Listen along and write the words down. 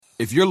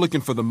If you're looking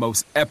for the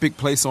most epic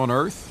place on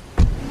Earth,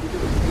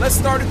 let's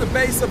start at the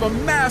base of a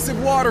massive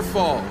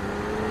waterfall.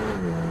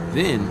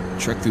 Then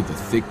trek through the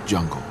thick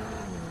jungle.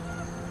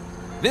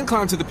 Then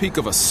climb to the peak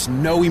of a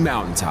snowy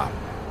mountaintop.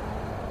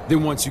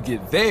 Then once you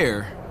get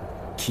there,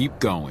 keep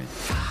going.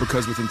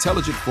 Because with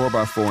intelligent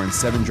 4x4 and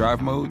 7 drive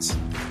modes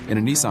and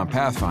a Nissan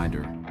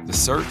Pathfinder, the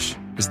search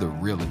is the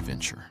real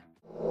adventure.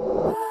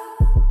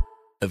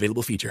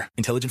 Available feature.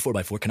 Intelligent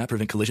 4x4 cannot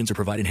prevent collisions or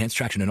provide enhanced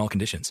traction in all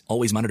conditions.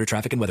 Always monitor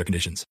traffic and weather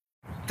conditions.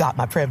 Got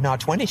my Prevnar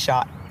 20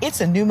 shot. It's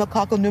a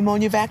pneumococcal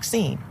pneumonia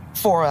vaccine.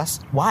 For us,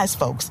 wise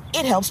folks,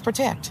 it helps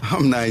protect.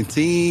 I'm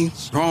 19,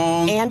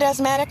 strong. And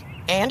asthmatic,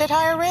 and at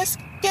higher risk.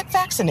 Get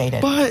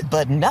vaccinated.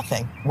 But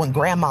nothing when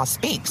grandma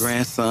speaks.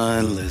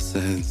 Grandson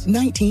listens.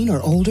 19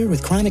 or older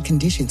with chronic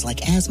conditions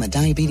like asthma,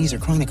 diabetes, or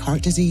chronic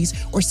heart disease,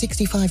 or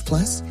 65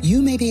 plus,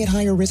 you may be at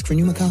higher risk for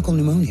pneumococcal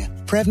pneumonia.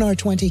 Prevnar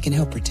 20 can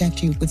help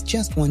protect you with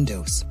just one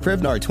dose.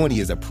 Prevnar 20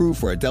 is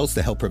approved for adults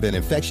to help prevent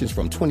infections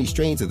from 20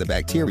 strains of the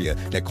bacteria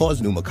that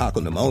cause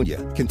pneumococcal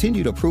pneumonia.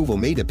 Continued approval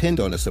may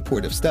depend on a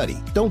supportive study.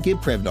 Don't get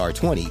Prevnar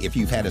 20 if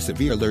you've had a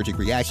severe allergic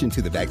reaction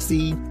to the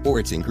vaccine or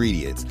its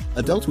ingredients.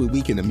 Adults with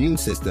weakened immune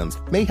systems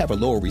may have a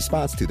lower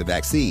response to the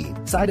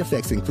vaccine. Side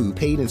effects include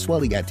pain and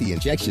swelling at the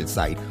injection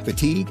site,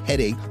 fatigue,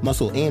 headache,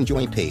 muscle, and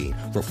joint pain.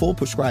 For full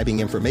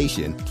prescribing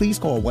information, please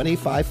call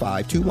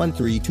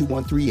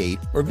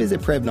 1-855-213-2138 or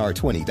visit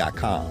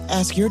Prevnar20.com.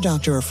 Ask your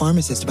doctor or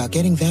pharmacist about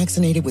getting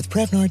vaccinated with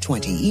Prevnar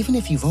 20, even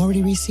if you've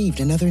already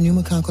received another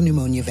pneumococcal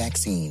pneumonia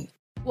vaccine.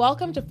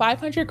 Welcome to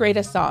 500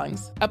 Greatest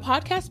Songs, a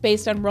podcast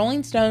based on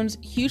Rolling Stone's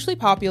hugely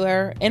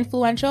popular,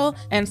 influential,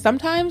 and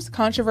sometimes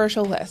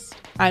controversial list.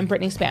 I'm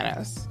Brittany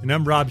Spanos. And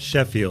I'm Rob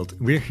Sheffield.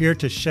 We're here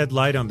to shed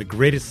light on the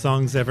greatest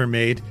songs ever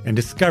made and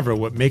discover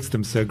what makes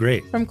them so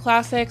great. From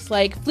classics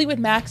like Fleetwood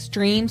Mac's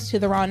Dreams to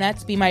the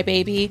Ronettes' Be My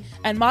Baby,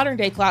 and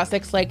modern-day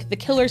classics like The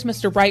Killers'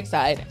 Mr.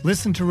 Brightside.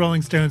 Listen to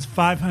Rolling Stone's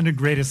 500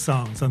 Greatest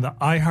Songs on the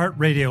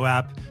iHeartRadio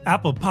app,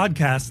 Apple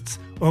Podcasts,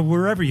 or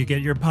wherever you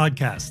get your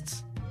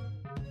podcasts.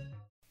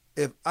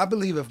 I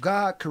believe if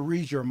God could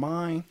read your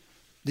mind,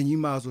 then you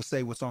might as well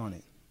say what's on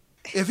it.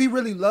 If he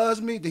really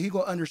loves me, then he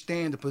gonna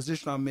understand the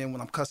position I'm in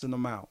when I'm cussing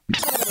him out.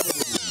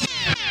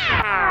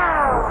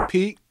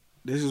 Pete,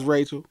 this is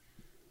Rachel.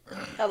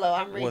 Hello,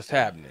 I'm Rachel. What's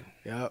happening?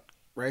 Yep.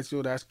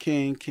 Rachel, that's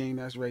King. King,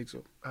 that's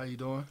Rachel. How you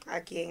doing? Hi,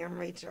 King. I'm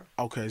Rachel.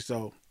 Okay,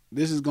 so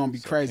this is gonna be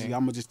crazy. King?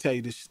 I'm gonna just tell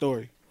you this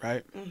story,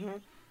 right? Mm-hmm.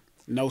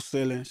 No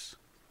ceilings.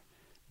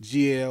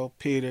 GL,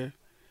 Peter,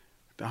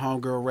 the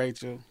homegirl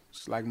Rachel.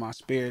 It's like my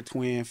spirit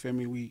twin, feel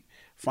me? We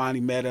finally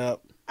met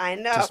up. I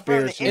know,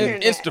 from the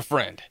internet. Insta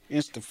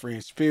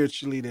friend,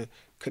 spiritually to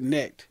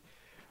connect.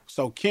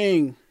 So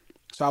King,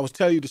 I was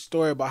telling you the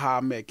story about how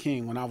I met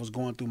King when I was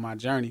going through my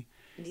journey.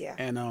 Yeah.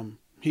 And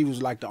he was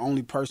like the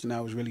only person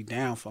that was really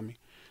down for me.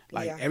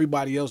 Like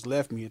everybody else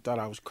left me and thought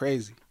I was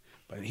crazy,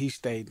 but he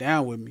stayed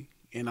down with me.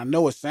 And I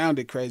know it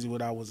sounded crazy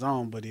what I was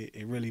on, but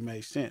it really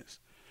made sense.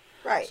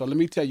 Right. So let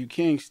me tell you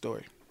King's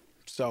story.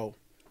 So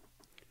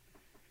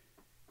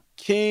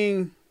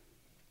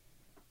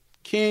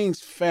King's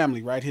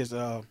family, right? His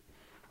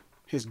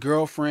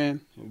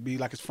girlfriend would be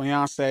like his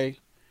fiance,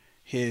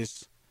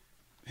 his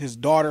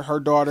daughter,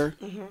 her daughter,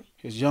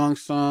 his young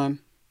son,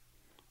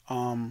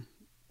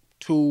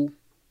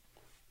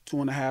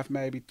 2.5,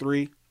 maybe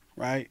 3,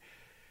 right?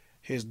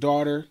 His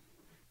daughter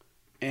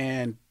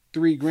and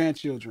 3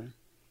 grandchildren,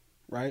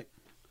 right?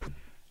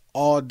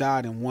 All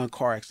died in one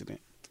car accident.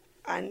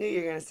 I knew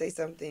you were gonna say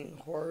something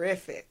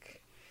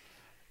horrific.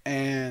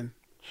 And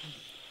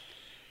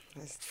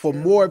for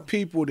more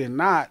people than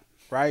not,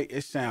 right,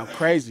 it sounds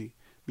crazy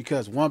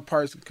because one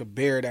person could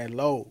bear that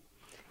load.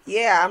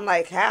 Yeah, I'm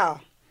like,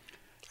 how?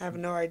 I have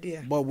no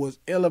idea. But what's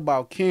ill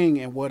about King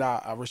and what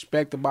I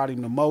respect about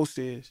him the most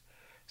is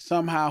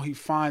somehow he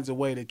finds a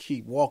way to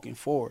keep walking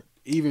forward,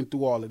 even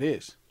through all of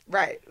this.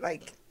 Right.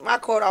 Like, my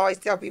quote I always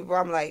tell people,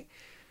 I'm like,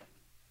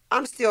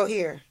 I'm still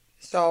here.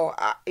 So,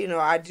 I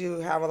do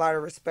have a lot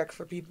of respect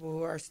for people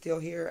who are still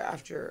here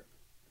after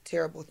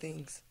terrible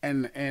things.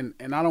 And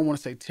I don't want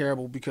to say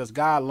terrible because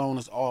God loaned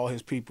us all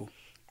his people.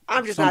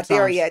 I'm just not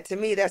there yet. To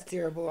me, that's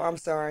terrible. I'm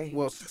sorry.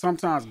 Well,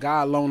 sometimes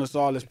God loaned us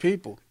all his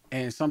people.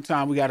 And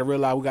sometimes we got to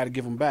realize we got to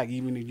give them back,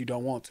 even if you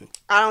don't want to.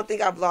 I don't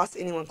think I've lost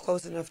anyone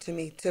close enough to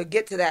me to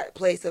get to that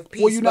place of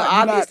peace. Well,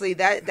 obviously,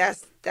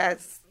 that's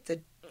supposed to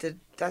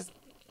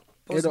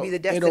be the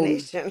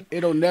destination.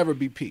 It'll never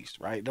be peace,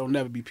 right? It'll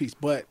never be peace.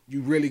 But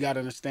you really got to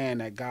understand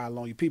that God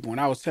loaned you people.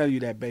 And I was telling you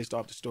that based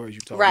off the stories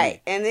you told me.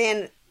 Right. And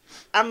then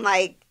I'm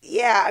like,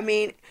 yeah, I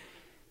mean,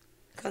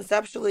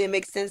 conceptually, it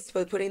makes sense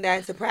for putting that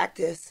into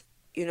practice.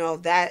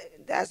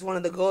 That's one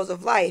of the goals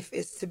of life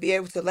is to be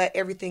able to let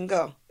everything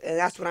go. And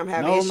that's what I'm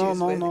having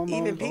issues with.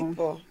 Even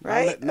people,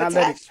 right? Not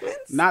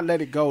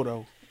let it go,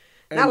 though.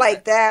 Not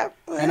like that.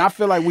 And I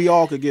feel like we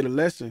all could get a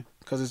lesson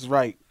because it's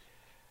right.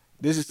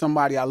 This is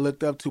somebody I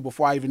looked up to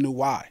before I even knew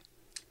why.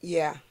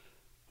 Yeah.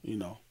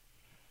 This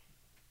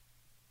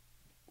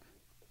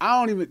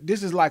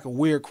is like a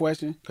weird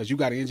question because you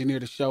got to engineer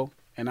the show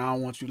and I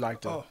don't want you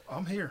to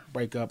I'm here.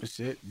 break up and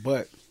shit.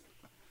 But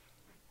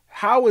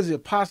how is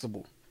it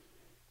possible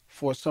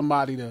for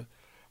somebody to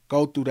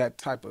go through that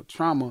type of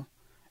trauma?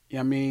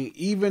 I mean,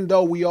 even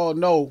though we all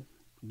know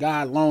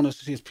God loaned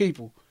us his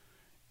people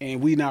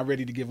and we not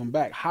ready to give them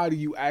back, how do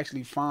you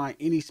actually find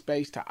any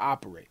space to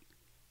operate?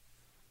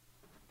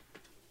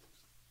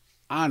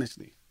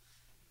 Honestly.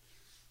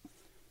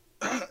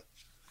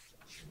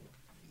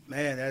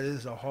 Man, that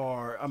is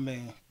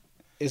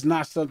it's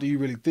not something you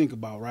really think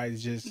about, right?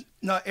 It's just...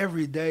 No,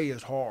 every day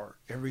is hard.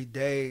 Every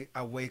day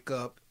I wake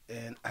up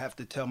and I have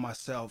to tell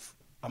myself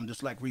I'm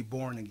just like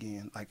reborn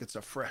again, like it's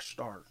a fresh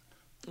start,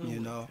 you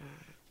know?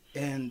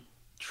 And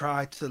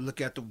try to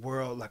look at the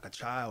world like a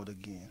child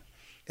again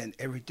and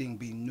everything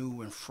be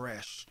new and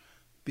fresh.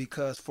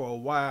 Because for a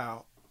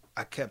while,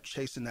 I kept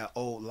chasing that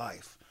old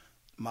life.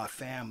 My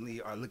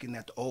family are looking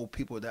at the old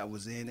people that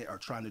was in it, are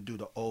trying to do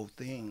the old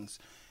things.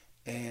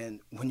 And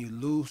when you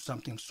lose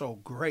something so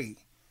great,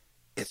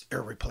 it's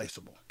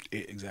irreplaceable.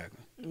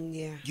 Exactly.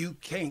 Yeah. You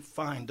can't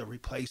find the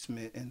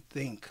replacement and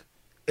think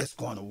it's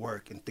going to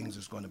work and things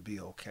is going to be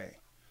okay.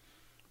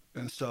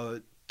 And so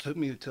it took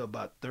me until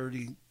about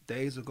 40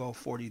 days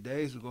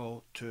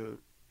ago to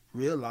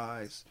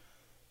realize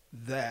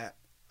that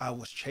I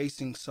was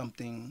chasing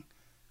something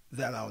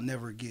that I'll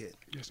never get.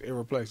 It's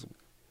irreplaceable.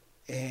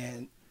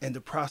 And in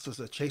the process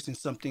of chasing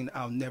something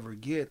I'll never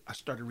get, I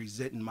started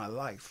resenting my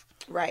life.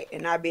 Right,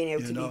 and not being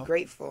able to be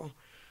grateful.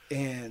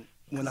 And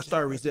when I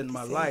started resenting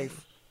my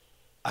life,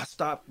 I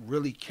stopped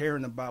really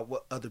caring about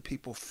what other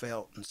people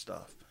felt and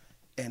stuff.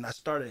 And I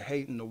started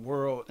hating the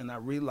world, and I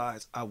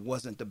realized I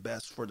wasn't the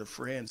best for the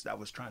friends that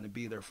was trying to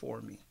be there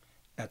for me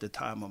at the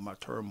time of my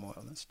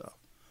turmoil and stuff.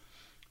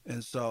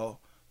 And so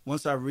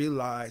once I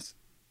realized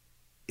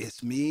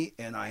it's me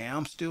and I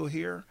am still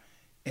here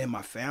and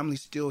my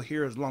family's still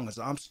here, as long as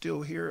I'm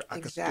still here, I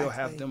can still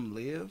have them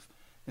live.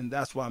 And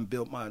that's why I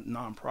built my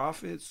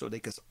nonprofit, so they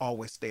can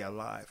always stay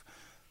alive.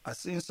 I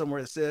seen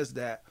somewhere that says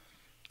that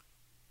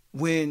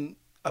when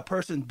a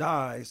person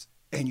dies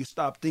and you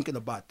stop thinking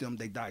about them,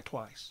 they die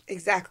twice.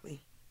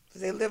 Exactly.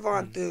 Because they live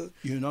on through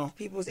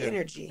people's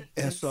energy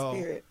and so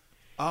spirit.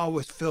 I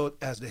always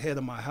felt as the head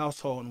of my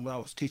household, and what I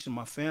was teaching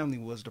my family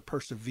was to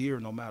persevere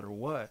no matter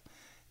what.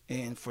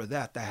 And for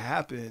that to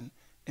happen,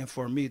 and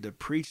for me to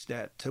preach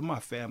that to my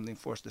family and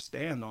for us to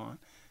stand on,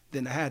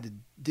 then I had to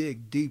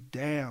dig deep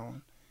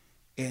down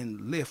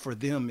and live for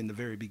them in the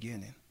very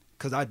beginning.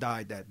 Because I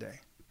died that day.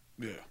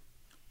 Yeah.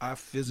 I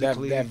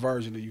physically... That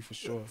version of you for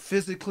sure.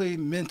 Physically,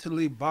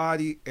 mentally,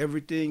 body,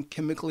 everything,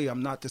 chemically,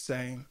 I'm not the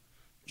same.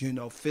 You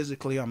know,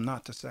 physically, I'm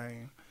not the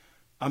same.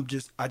 I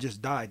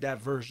just died.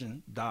 That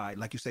version died.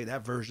 Like you say,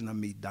 that version of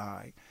me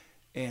died.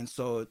 And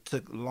so it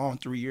took a long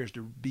 3 years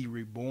to be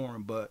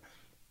reborn. But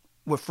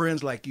with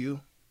friends like you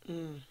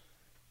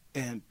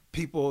and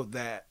people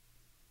that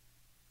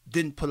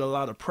didn't put a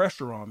lot of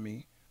pressure on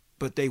me,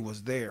 but they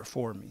was there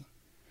for me.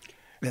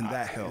 And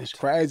that helped. It's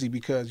crazy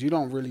because you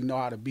don't really know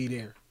how to be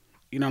there.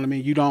 You know what I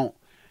mean? You don't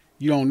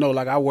know.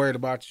 Like, I worried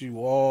about you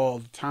all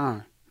the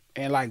time.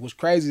 And like, what's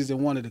crazy is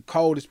in one of the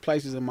coldest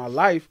places in my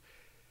life,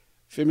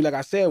 feel me? Like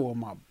I said, well,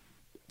 my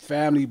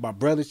family, my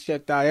brothers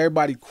checked out.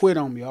 Everybody quit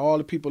on me. All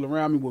the people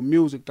around me with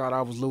music thought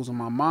I was losing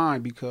my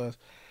mind because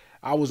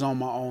I was on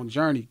my own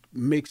journey,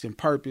 mixing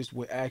purpose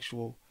with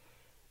actual,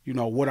 you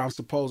know, what I'm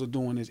supposed to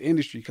do in this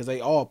industry, because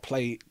they all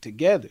play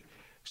together.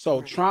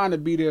 So trying to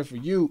be there for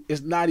you,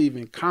 it's not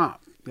even like,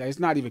 it's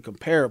not even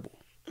comparable.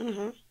 You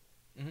know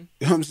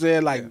what I'm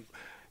saying? Like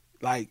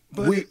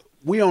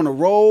we on the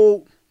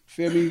road,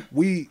 feel me?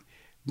 We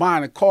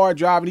buying a car,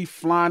 driving, he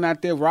flying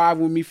out there,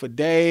 riding with me for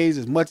days,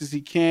 as much as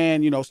he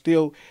can, you know,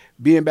 still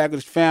being back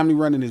with his family,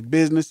 running his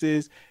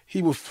businesses.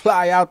 He would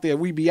fly out there.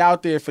 We'd be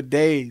out there for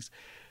days.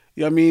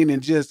 You know what I mean?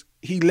 And just,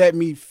 he let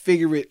me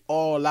figure it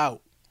all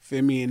out,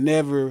 feel me? And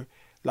never,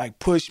 like,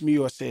 push me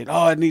or said,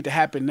 oh, it need to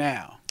happen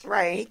now.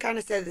 Right. He kind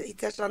of said, he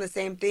touched on the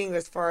same thing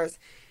as far as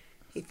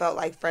he felt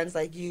like friends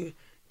like you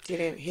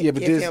didn't give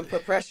him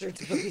put pressure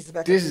to put pieces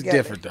back together. This is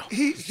different, though.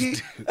 He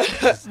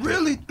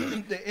really,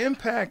 the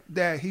impact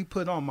that he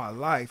put on my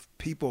life,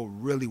 people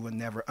really would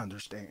never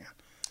understand.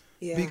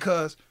 Yeah.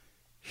 Because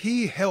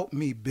he helped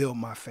me build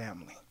my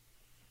family.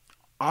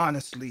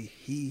 Honestly,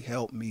 he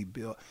helped me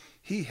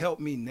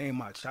name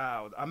my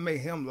child. I made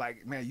him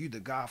like, man, you the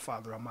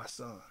godfather of my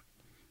son.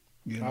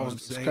 You know what I'm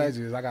saying? What's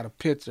crazy is I got a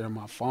picture in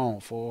my phone,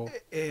 fool.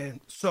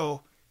 And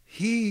so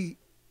he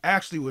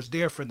actually was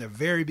there from the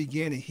very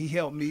beginning. He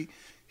helped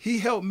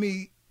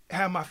me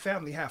have my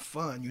family have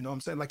fun. You know what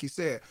I'm saying? Like you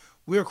said,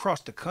 we're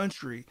across the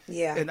country.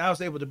 Yeah. And I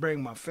was able to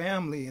bring my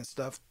family and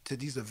stuff to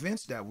these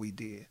events that we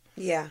did.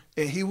 Yeah.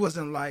 And he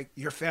wasn't like,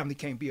 your family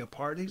can't be a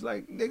part. He's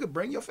like, nigga,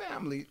 bring your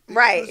family.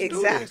 Right,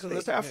 exactly.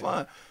 Let's have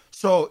fun.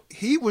 So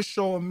he was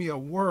showing me a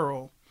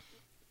world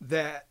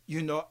that,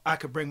 you know, I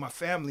could bring my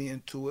family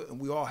into it and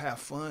we all have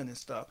fun and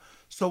stuff.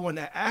 So when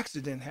that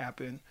accident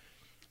happened,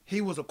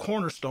 he was a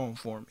cornerstone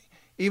for me.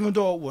 Even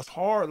though it was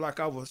hard, like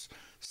I was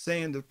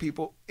saying to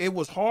people, it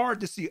was hard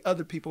to see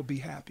other people be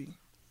happy.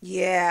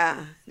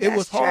 Yeah. It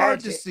was hard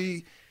to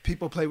see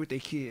people play with their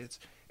kids.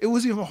 It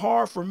was even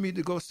hard for me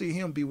to go see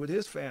him be with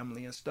his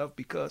family and stuff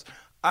because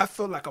I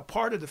felt like a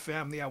part of the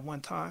family at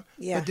one time.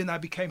 Yeah. But then I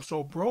became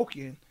so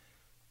broken.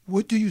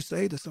 What do you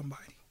say to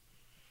somebody?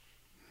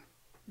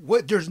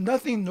 What? There's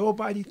nothing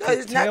nobody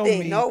could tell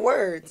me. No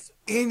words.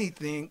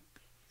 Anything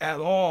at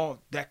all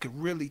that could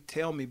really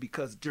tell me,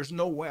 because there's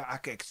no way I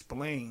could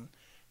explain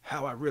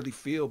how I really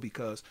feel,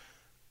 because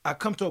I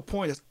come to a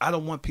point is I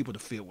don't want people to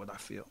feel what I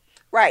feel.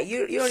 Right.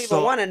 You don't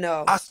even want to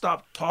know. I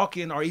stopped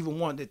talking or even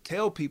wanting to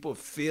tell people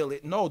feel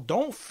it. No,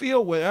 don't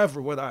feel what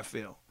I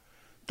feel.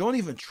 Don't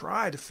even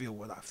try to feel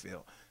what I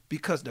feel,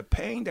 because the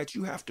pain that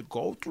you have to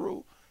go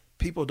through,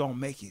 people don't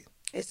make it.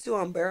 It's too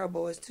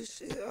unbearable. It's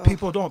too.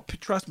 People don't,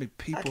 trust me.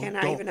 People don't. I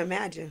cannot even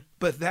imagine.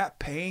 But that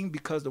pain,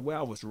 because the way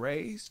I was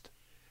raised,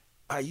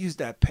 I use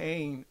that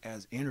pain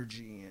as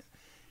energy,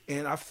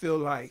 and I feel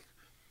like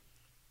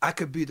I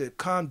could be the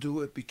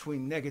conduit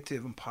between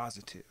negative and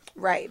positive.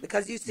 Right,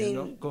 because you've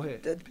seen Go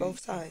ahead. Both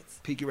sides.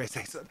 Pete, you ready to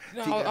say something?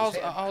 No,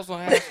 I was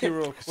going to ask you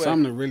real quick.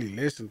 Something to really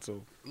listen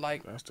to.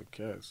 Like, that's the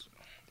case.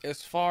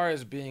 As far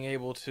as being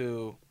able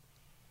to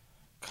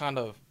kind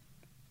of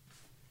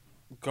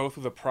go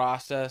through the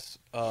process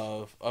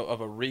of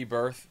a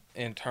rebirth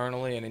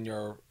internally and in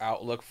your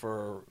outlook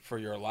for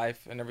your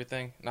life and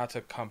everything, not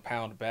to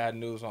compound bad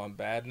news on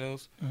bad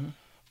news,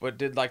 but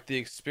did like the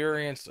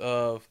experience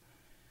of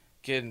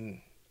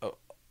getting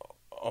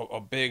a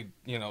big,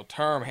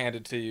 term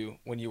handed to you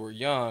when you were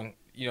young,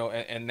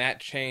 and that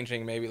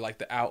changing maybe like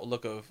the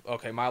outlook of,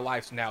 okay, my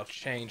life's now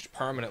changed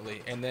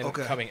permanently, and then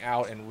coming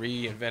out and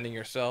reinventing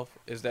yourself,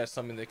 is that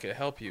something that could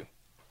help you?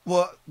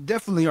 Well,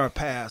 definitely our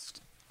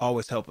past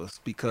always help us,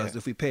 because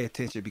if we pay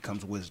attention, it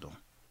becomes wisdom.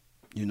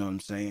 You know what I'm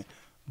saying?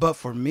 But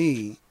for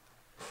me,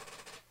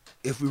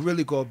 if we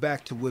really go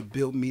back to what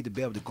built me to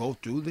be able to go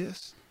through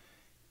this,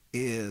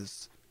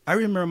 is I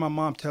remember my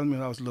mom telling me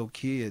when I was a little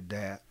kid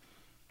that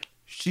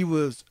I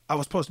was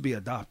supposed to be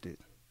adopted.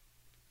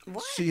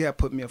 What? She had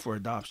put me up for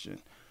adoption.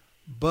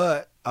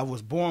 But I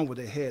was born with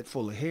a head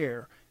full of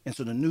hair, and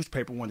so the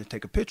newspaper wanted to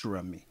take a picture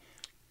of me,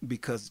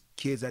 because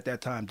kids at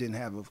that time didn't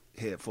have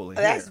a head full of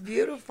hair. That's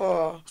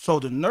beautiful. So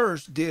the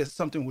nurse did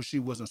something which she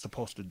wasn't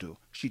supposed to do.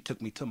 She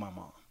took me to my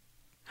mom.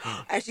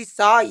 And she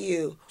saw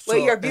you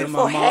with your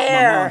beautiful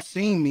hair. My mom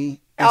seen me.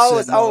 Oh,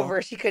 it's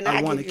over. She could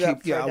not give you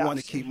up for adoption. I want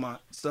to keep my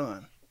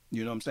son.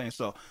 You know what I'm saying?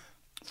 So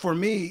for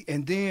me,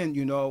 and then,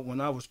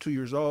 when I was 2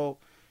 years old,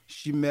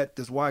 she met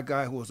this white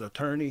guy who was an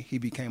attorney. He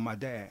became my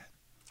dad.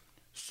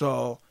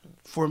 So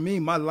for me,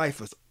 my life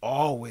has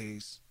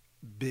always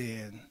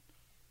been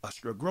a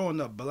struggle.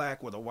 Growing up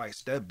black with a white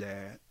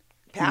stepdad.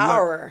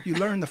 Power. You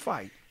learn to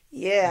fight.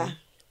 Yeah.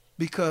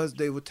 Because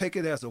they would take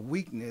it as a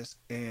weakness,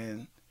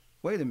 and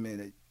wait a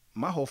minute,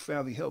 my whole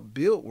family helped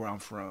build where I'm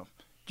from.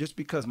 Just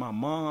because my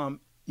mom,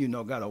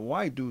 got a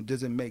white dude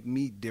doesn't make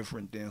me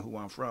different than who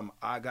I'm from.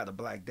 I got a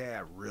black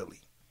dad, really.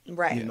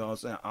 Right. You know what I'm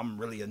saying? I'm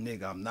really a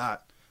nigga. I'm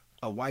not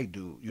a white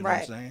dude. You know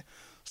right. what I'm saying?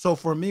 So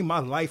for me, my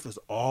life has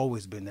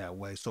always been that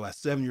way. So at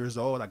 7 years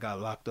old, I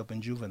got locked up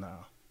in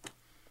juvenile.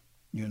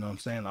 You know what I'm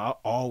saying? I've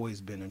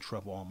always been in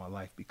trouble all my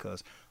life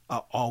because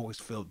I always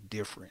felt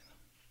different.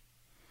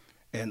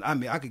 And I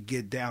mean, I could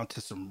get down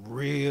to some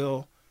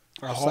real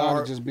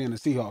outside of just being a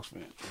Seahawks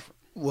fan.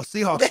 Well,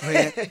 Seahawks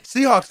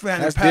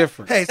fan. That's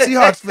different. Hey,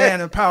 Seahawks fan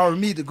empowered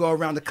me to go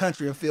around the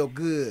country and feel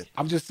good.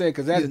 I'm just saying,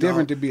 because that's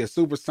different to be a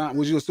Supersonics.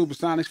 Was you a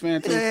Supersonics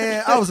fan too?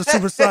 Yeah, I was a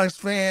Supersonics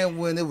fan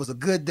when it was a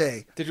good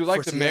day. Did you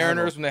like the Seattle.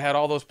 Mariners when they had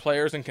all those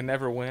players and can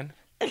never win?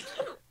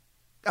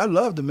 I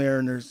love the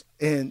Mariners.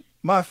 And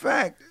my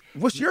fact,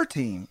 what's your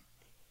team?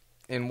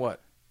 In what?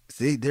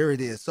 See, there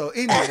it is. So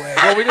anyway.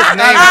 Well, we just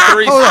named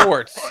 3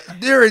 sports.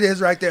 There it is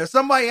right there.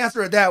 Somebody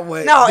answer it that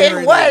way. No, there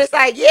in what? It's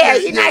like, he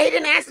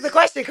didn't answer the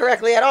question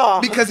correctly at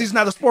all. Because he's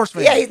not a sports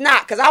fan. Yeah, he's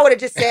not. Because I would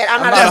have just said,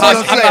 I'm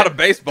not a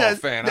baseball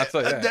fan. I'll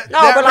tell you that.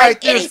 No, but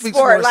like any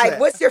sport. Like,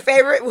 what's your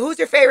favorite? Who's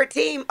your favorite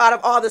team out of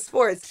all the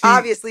sports?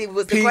 Obviously,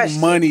 was the question.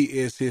 Pete Money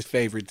is his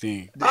favorite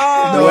team.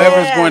 Oh,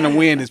 whoever's going to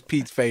win is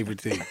Pete's favorite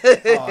team.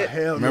 Oh,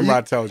 hell Remember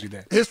I told you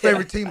that. His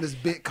favorite team is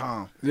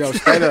Bitcom. Yo,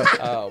 straight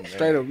up.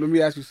 Straight up. Let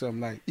me ask you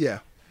something. Like, yeah.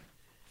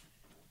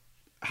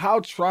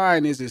 How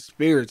trying is it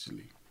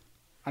spiritually?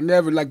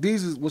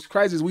 What's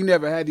crazy is we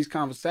never had these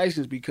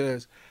conversations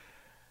because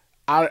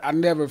I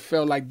never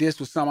felt like this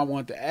was something I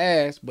wanted to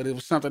ask, but it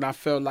was something I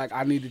felt like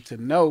I needed to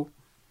know.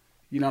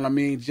 You know what I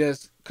mean?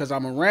 Just because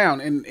I'm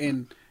around.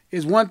 And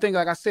it's one thing,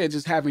 like I said,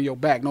 just having your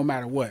back no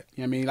matter what.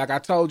 You know what I mean? Like I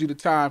told you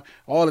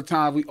all the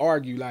time we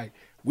argue, like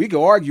we can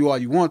argue all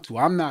you want to.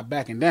 I'm not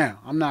backing down.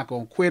 I'm not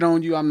going to quit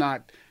on you. I'm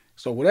not.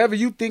 So whatever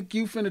you think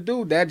you finna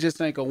do, that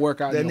just ain't gonna work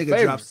out in your favor.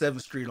 That nigga drops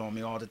 7th Street on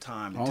me all the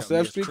time. On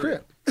 7th Street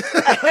crib.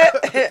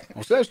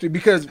 On 7th Street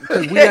because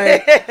we don't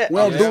do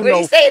what do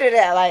you say to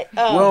that? Like, we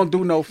don't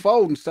do no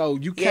folding, so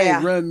you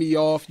can't run me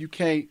off. You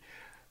can't.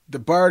 The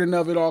burden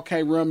of it all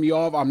can't run me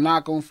off. I'm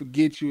not gonna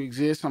forget you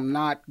exist. I'm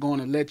not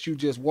gonna let you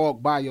just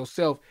walk by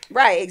yourself.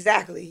 Right,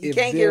 exactly. You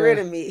can't get rid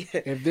of me.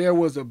 If there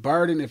was a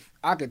burden, if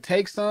I could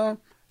take some.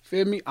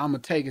 Feel me? I'm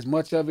going to take as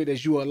much of it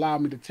as you allow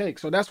me to take.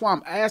 So that's why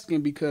I'm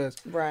asking because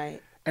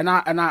And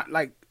I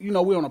like, you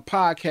know, we're on a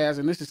podcast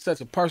and this is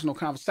such a personal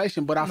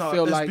conversation, but I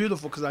feel like it's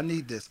beautiful because I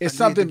need this. It's I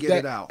something need to get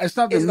it out. It's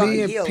something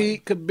me and heal.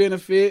 Pete could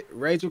benefit,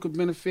 Rachel could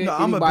benefit. No,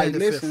 I'm anybody a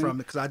benefit listening. from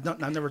it because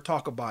I never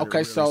talk about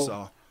Okay, it.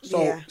 Really,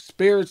 so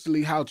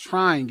spiritually, how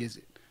trying is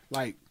it?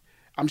 Like,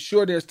 I'm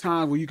sure there's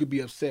times where you could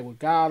be upset with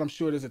God. I'm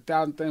sure there's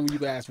 1,000 things where you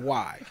could ask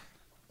why.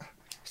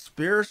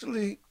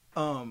 Spiritually,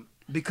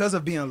 because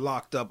of being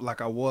locked up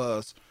like I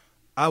was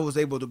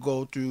able to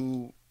go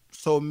through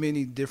so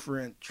many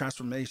different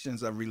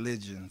transformations of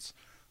religions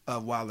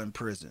while in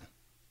prison.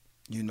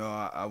 You know,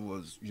 I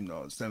was,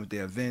 Seventh-day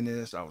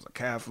Adventist. I was a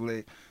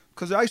Catholic.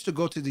 Because I used to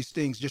go to these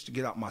things just to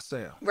get out my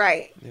cell.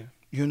 Right. Yeah.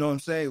 You know what I'm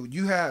saying?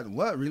 You had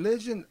what?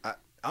 Religion?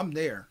 I'm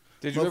there.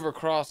 Did you ever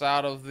cross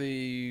out of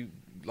the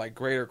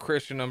greater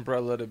Christian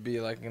umbrella to be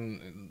like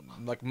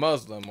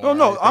Muslim? Or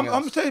no, I'm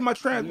gonna tell you my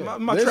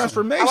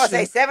transformation. I would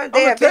say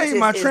Seventh-day Adventist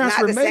my is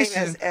not the same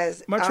transformation.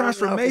 as My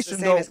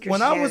transformation though.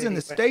 When I was in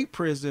the state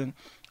prison,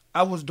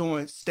 I was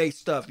doing state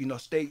stuff.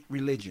 State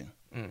religion.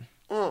 I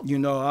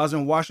was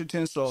in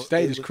Washington, so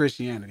state is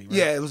Christianity. Right?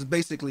 Yeah, it was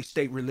basically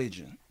state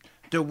religion.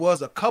 There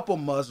was a couple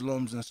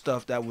Muslims and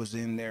stuff that was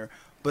in there,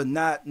 but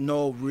not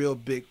no real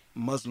big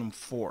Muslim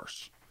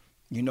force.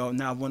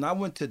 Now when I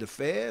went to the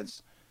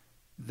feds,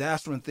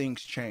 that's when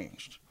things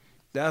changed.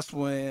 That's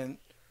when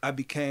I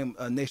became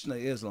a Nation of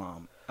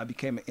Islam. I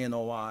became an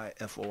NOI,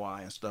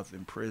 FOI and stuff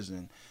in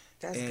prison.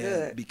 That's and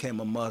good. Became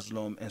a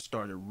Muslim and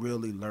started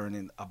really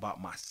learning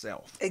about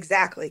myself.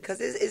 Exactly,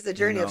 because it's the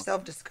journey of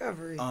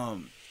self-discovery.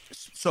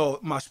 So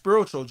my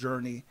spiritual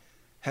journey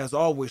has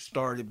always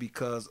started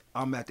because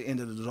I'm at the end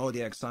of the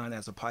zodiac sign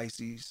as a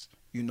Pisces.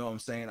 You know what I'm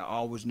saying? I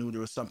always knew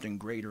there was something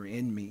greater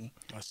in me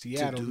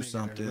Seattle to do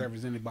something.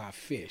 Represented by a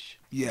fish.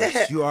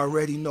 Yes, you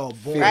already know.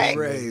 Born Right. and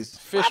raised.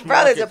 Fish My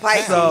brother's a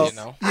market Pisces.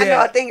 town, I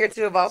know a thing or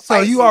two about So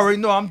Pisces. you already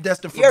know I'm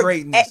destined for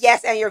greatness.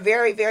 Yes, and you're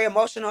very, very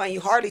emotional, and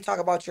you hardly talk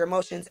about your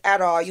emotions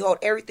at all. You hold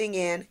everything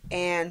in,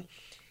 and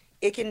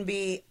it can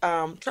be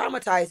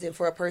traumatizing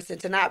for a person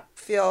to not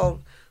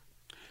feel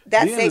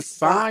that safe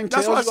spot.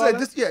 That's why I said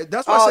this. Yeah,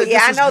 that's why I said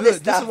this is I know good. this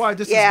stuff. This is why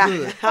this is Yeah.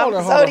 good. I'm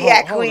a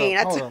zodiac queen.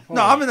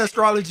 No, I'm in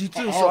astrology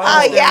too. So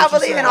I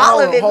believe in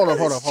all of it. Hold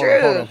because up. it's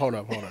true. Hold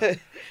up.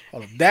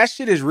 That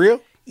shit is real?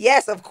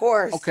 Yes, of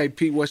course. Okay,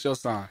 Pete, what's your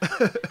sign?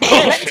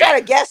 Let me try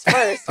to guess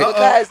first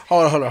because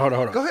Hold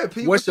on. Go ahead,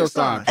 Pete. What's your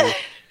sign,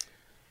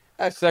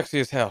 Pete?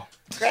 Sexy as hell.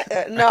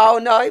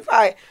 no, he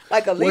probably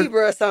like a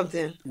Libra or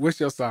something. What's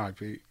your sign,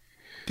 Pete?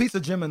 Pete's a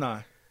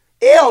Gemini.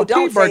 Ew,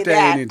 don't Pete's say birthday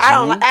that. ain't in I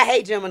don't. June. I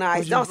hate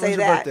Geminis. Don't say When's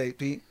your that. birthday,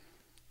 Pete?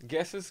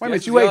 Guesses. Wait a minute,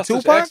 guesses. you ain't Y'all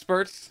such Tupac?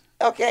 experts.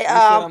 Okay, You said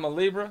I'm a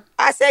Libra.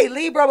 I say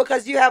Libra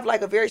because you have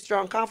like a very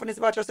strong confidence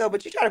about yourself,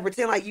 but you try to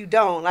pretend like you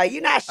don't. Like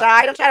you're not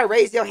shy. Don't try to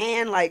raise your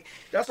hand. Like,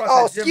 That's why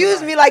I said excuse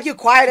Gemini. me, like you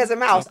quiet as a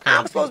mouse.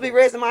 I'm supposed to be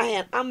raising my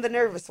hand. I'm the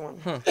nervous one.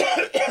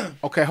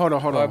 Okay, hold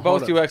on.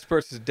 Both you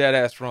experts is dead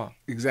ass wrong.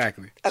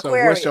 Exactly. So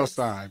Aquarius. what's your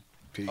sign,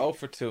 Pete? 0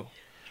 for 2.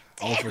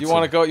 for You 2.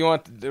 want to go? You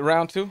want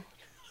round 2?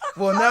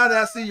 Well, now that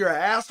I see you're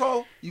an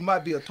asshole, you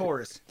might be a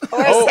Taurus.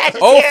 Or a 0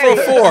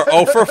 Sagittarius. for 4.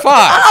 0 for 5.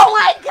 Oh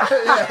my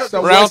god!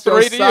 So Round what's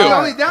your 3 to you. You're sign?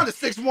 only down to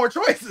 6 more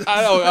choices.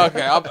 I know.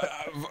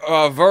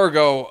 Okay.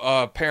 Virgo,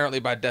 apparently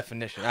by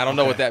definition. I don't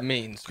know what that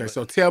means. Okay,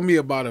 so tell me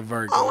about a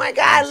Virgo. Oh my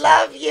god, I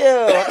love you.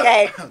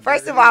 Okay,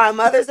 first of all, my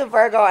mother's a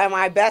Virgo, and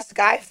my best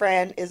guy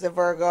friend is a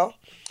Virgo.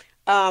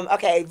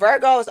 Okay,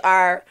 Virgos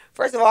are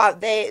first of all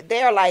they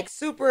are like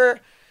super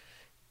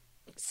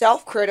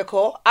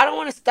self-critical. I don't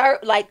want to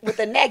start like with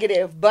a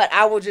negative, but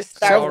I will just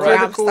start where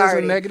I'm Self-critical is a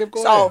starting. negative?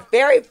 Go So ahead.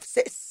 very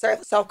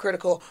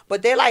self-critical,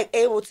 but they're like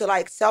able to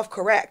like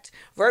self-correct.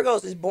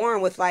 Virgos is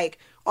born with like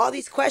all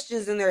these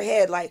questions in their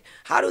head, like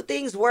how do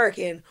things work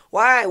and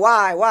why?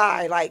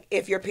 Like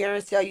if your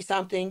parents tell you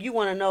something, you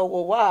want to know,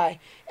 well, why?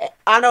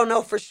 I don't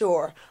know for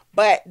sure,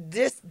 but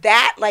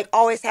that like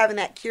always having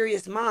that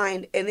curious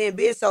mind and then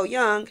being so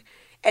young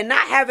and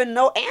not having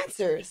no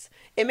answers.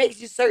 It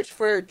makes you search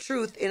for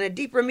truth in a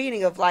deeper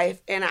meaning of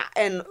life.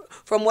 And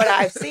from what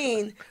I've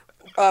seen,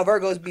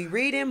 Virgos be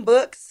reading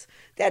books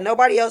that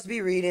nobody else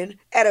be reading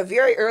at a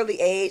very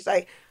early age.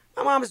 Like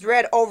my mom's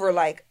read over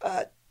like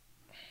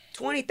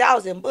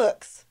 20,000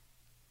 books.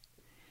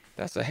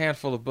 That's a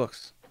handful of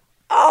books.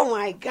 Oh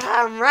my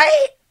God,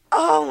 right?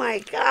 Oh my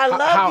God, I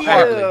love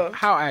you.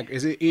 How accurate?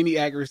 Is it any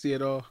accuracy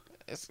at all?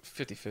 It's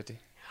 50-50.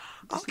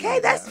 Okay,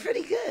 that's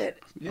pretty good.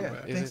 Yeah,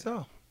 I think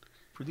so.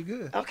 Pretty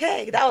good.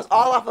 Okay, that was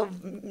all off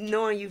of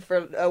knowing you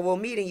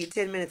meeting you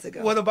 10 minutes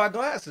ago. What about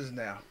glasses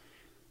now?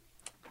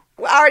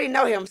 Well, I already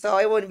know him, so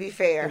it wouldn't be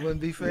fair. It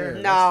wouldn't be fair.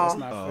 No, That's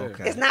not fair.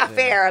 Okay. It's not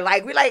fair.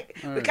 Like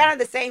we're kind of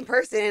the same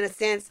person in a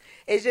sense.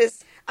 It's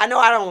just I know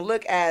I don't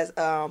look as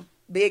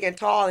big and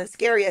tall and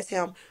scary as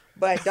him,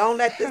 but don't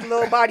let this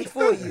little body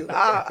fool you.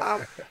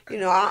 I'm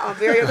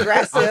very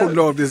aggressive. I don't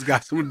know if this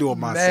guy's doing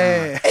my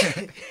Man.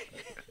 sign.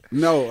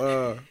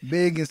 No,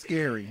 Big and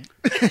scary.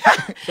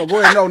 so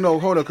go ahead. No,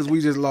 hold up, because we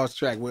just lost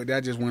track. Well,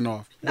 that just went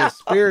off. But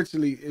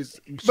spiritually,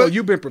 so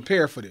you've been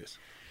prepared for this.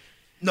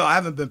 No, I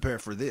haven't been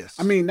prepared for this.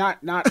 I mean, not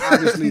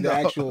obviously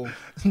No.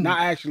 not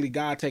actually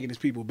God taking his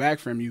people back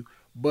from you,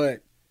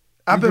 but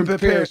I've been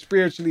prepared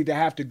spiritually to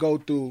have to go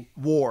through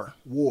war.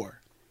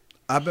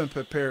 I've been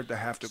prepared to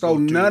have to go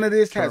through. So none of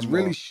this has turmoil.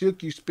 really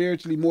shook you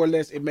spiritually, more or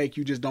less. It make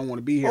you just don't want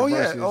to be here. Oh,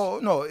 versus... yeah. Oh,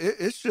 no.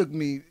 It shook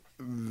me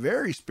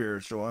very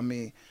spiritual. I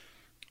mean,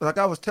 like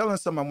I was telling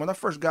someone, when I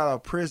first got out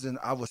of prison,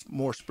 I was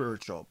more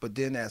spiritual. But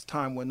then as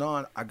time went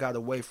on, I got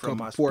away from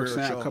my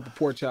spiritual. A couple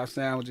pork chop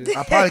sandwiches.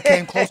 I probably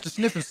came close to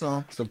sniffing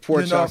some. Some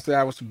pork chop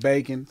sandwich, some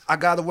bacon. I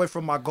got away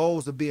from my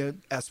goals of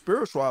being as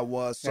spiritual I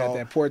was. So had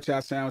that pork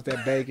chop sandwich,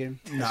 that bacon.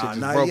 Nah,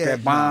 not broke yet,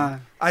 that bond. Nah.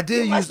 I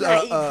did use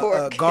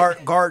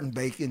garden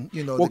bacon,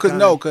 you know. Well,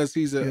 because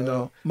he's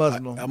a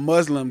Muslim. A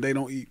Muslim, they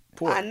don't eat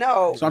pork. I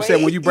know. So I'm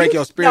saying when you break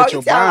your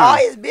spiritual bond. all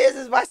his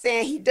business by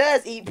saying he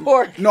does eat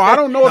pork. No, I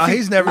don't know if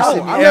he's never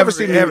seen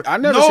me.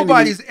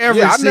 Nobody's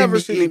ever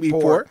seen me eat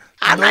pork.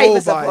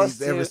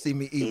 Nobody's ever seen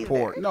me eat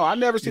pork. No, I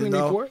never seen him eat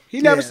pork. He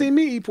never seen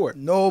me eat pork.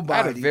 Nobody.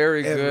 I had a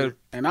very good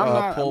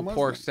pulled Muslim.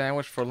 pork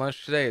sandwich for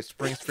lunch today at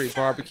Spring Street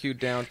Barbecue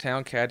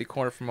downtown, Caddy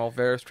Corner from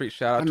Olvera Street.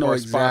 Shout out to our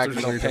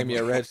sponsors. Don't pay me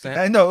a red cent.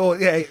 I know.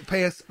 Yeah,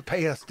 pay us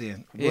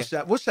then.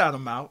 We'll shout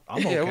them out. I'm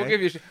okay. Yeah, we'll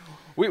give you.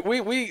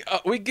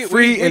 We give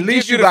free. At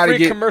least you got to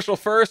get commercial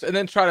first, and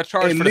then try to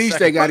charge. At for least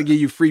they got to give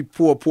you free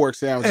pulled pork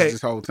sandwiches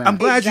this whole time. I'm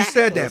glad you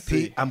said that,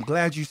 Pete. I'm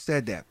glad you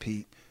said that,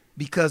 Pete.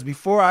 Because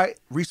before I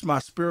reached my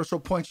spiritual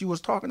point you was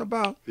talking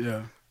about,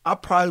 I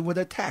probably would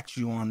attack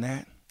you on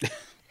that.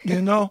 You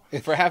know,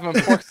 for having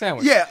a pork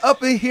sandwich. Yeah,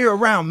 up in here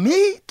around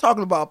me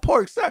talking about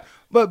pork sandwich,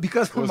 but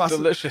because of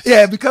delicious.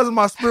 Because of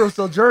my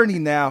spiritual journey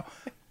now,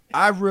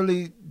 I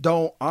really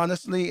don't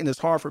honestly, and it's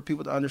hard for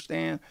people to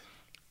understand.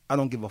 I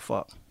don't give a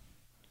fuck.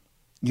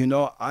 You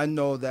know, I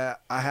know that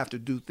I have to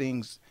do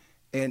things,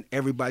 and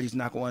everybody's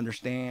not going to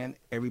understand.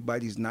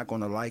 Everybody's not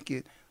going to like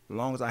it, as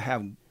long as I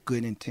have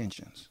good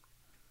intentions.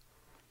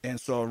 And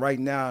so right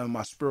now in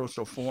my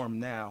spiritual form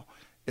now,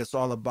 it's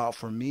all about,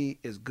 for me,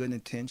 is good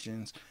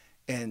intentions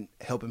and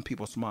helping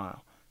people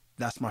smile.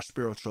 That's my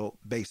spiritual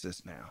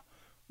basis now.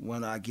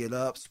 When I get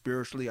up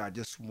spiritually, I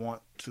just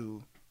want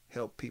to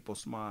help people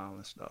smile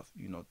and stuff,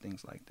 you know,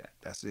 things like that.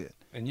 That's it.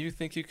 And you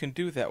think you can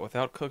do that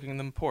without cooking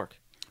them pork?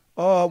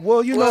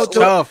 Well, you know,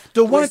 tough.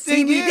 The one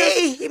thing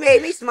is, he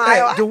made me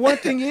smile. The one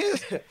thing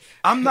is,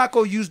 I'm not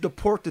going to use the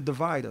pork to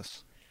divide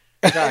us.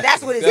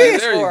 That's what it is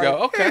there for. You go.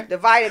 Okay.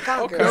 Divide and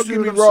conquer. Okay.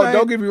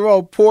 Don't get me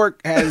wrong. Pork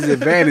has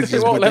advantages. He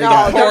won't let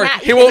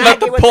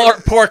the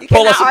pork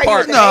pull us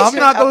apart. No, I'm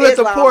not gonna let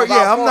the pork.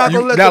 Yeah, I'm not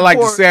gonna let the pork. Not like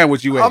the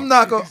sandwich you ate. I'm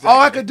not gonna. All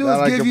I could do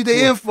is give you the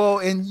info,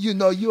 and you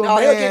know you. No,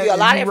 he'll give you a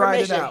lot of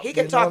information. He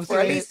can talk for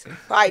at least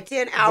probably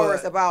 10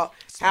 hours about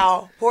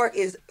how pork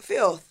is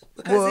filth.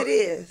 Because it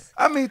is.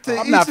 I mean,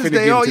 to each his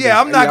day. Oh yeah,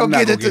 I'm not gonna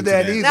get into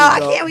that either. No, I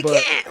can't. We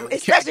can't,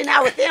 especially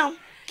not with them.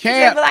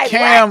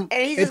 Cam,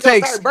 and he's just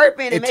gonna start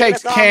burping and making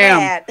us all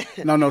mad.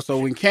 No. So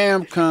when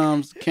Cam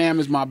comes, Cam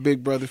is my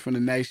big brother from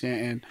the nation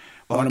and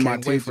one of my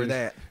teachers. For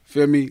that.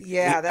 Feel me?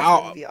 Yeah, that's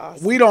gonna be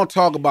awesome. We don't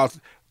talk about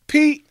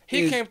Pete.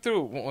 He came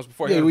through once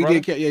before. Yeah, we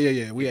did.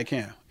 Yeah. We had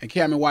Cam and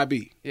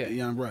YB. Yeah,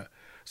 young bruh.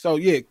 So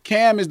yeah,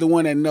 Cam is the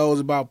one that knows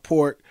about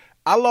pork.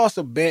 I lost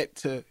a bet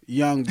to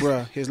young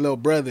bruh, his little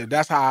brother.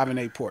 That's how I haven't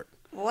ate pork.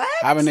 What?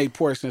 I haven't ate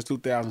pork since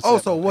 2007. Oh,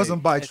 so it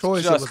wasn't by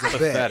choice. It was a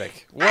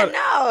pathetic. bet. I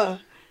know.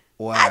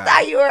 Wow.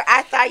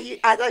 I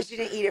thought you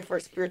didn't eat it for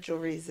spiritual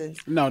reasons.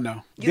 No.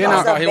 Then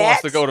I thought he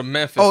wants to go to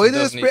Memphis. Oh, it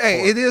is.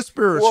 It is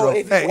spiritual.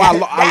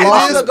 Well, I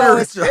lost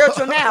a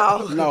spiritual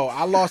now. No,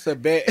 I lost a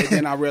bet, and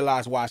then I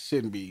realized why I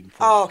shouldn't be eating pork.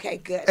 Oh, okay,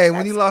 good. Hey,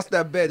 when he lost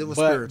that bet, it was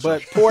spiritual.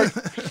 But pork.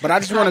 But I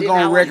just want to go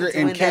on record,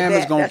 and Cam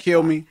is gonna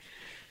kill me.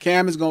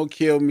 Cam is gonna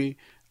kill me.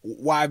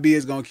 YB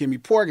is gonna kill me.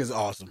 Pork is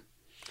awesome.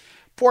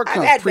 Pork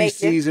comes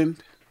pre-seasoned.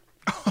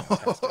 You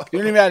don't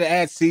even have to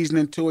add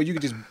seasoning to it. You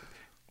can just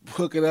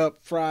hook it up,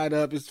 fry it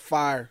up. It's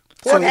fire.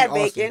 Pork had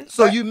bacon.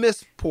 So you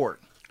miss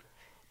pork,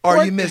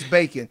 or you miss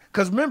bacon?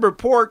 Because remember,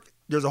 pork.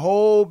 There's a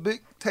whole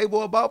big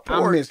table about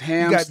pork. I miss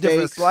ham You got steaks.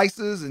 different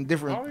slices and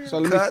different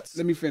cuts.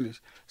 Let me finish.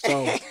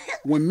 So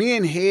when me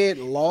and Head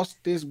lost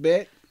this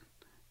bet,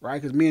 right?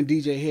 Because me and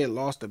DJ Head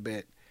lost a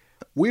bet.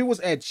 We was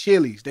at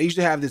Chili's. They used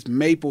to have this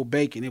maple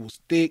bacon. It was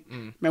thick.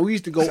 Man, we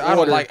used to go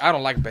order. I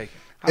don't like bacon.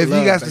 If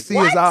you guys to see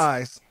his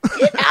eyes.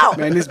 Get out.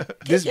 Man,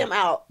 Get him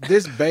out.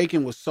 This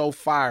bacon was so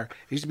fire.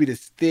 It used to be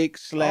this thick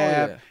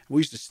slab. Oh, yeah. We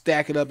used to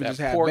stack it up and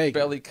just have pork bacon.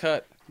 Belly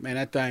cut. Man,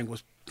 that thing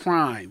was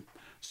prime.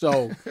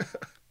 So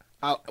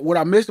what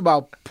I missed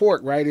about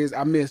pork, right, is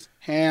I miss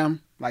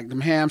ham, like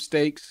them ham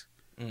steaks.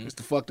 Used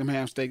to fuck them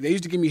ham steaks. They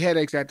used to give me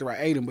headaches after I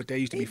ate them, but they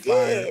used to be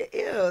fire.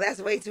 Ew, that's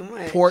way too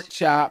much. Pork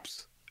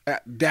chops.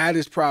 That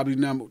is probably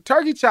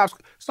turkey chops.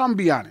 So I'm gonna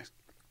be honest.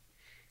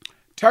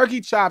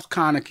 Turkey chops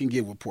kind of can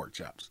get with pork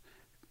chops.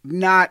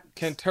 Not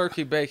can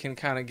turkey bacon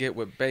kind of get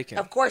with bacon?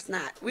 Of course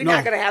not. We're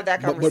not gonna have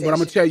that conversation. But I'm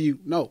gonna tell you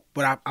no.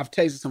 But I've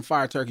tasted some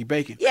fire turkey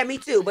bacon. Yeah, me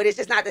too. But it's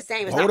just not the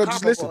same. It's not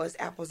comparable as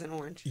apples and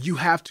orange. You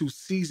have to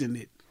season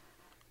it.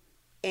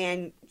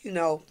 And you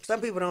know,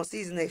 some people don't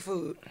season their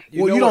food.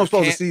 You don't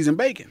supposed to season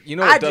bacon. You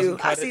know, I do.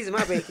 I season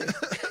my bacon.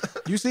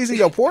 You season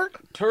your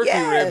pork? Turkey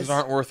ribs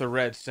aren't worth a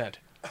red cent.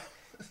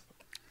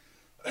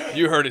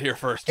 You heard it here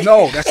first.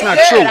 No, that's not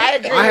true. I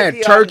agree I had with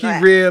you turkey on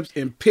that. ribs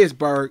in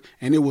Pittsburgh,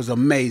 and it was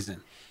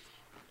amazing.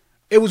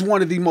 It was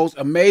one of the most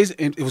amazing.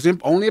 And it was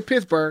only in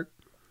Pittsburgh.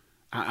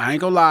 I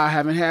ain't gonna lie, I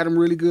haven't had them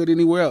really good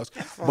anywhere else.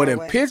 But in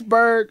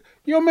Pittsburgh,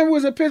 you remember we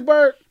was in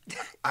Pittsburgh?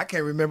 I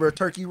can't remember a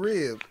turkey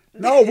rib.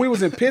 No, we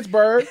was in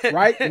Pittsburgh,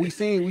 right? We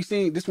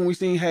seen this when we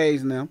seen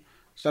Hayes and them.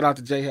 Shout out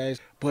to Jay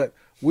Hayes. But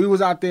we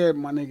was out there,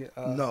 my nigga.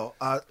 No,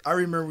 I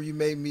remember you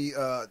made me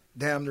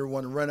damn near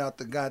want to run out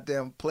the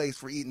goddamn place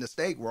for eating the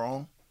steak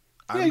wrong.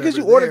 Yeah, because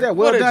you ordered that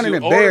well done and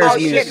embarrassed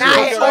me. Oh, you did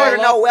not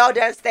order no well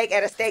done steak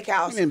at a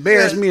steakhouse. You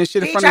embarrassed me and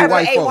shit in front of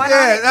white folks.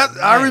 Yeah,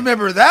 I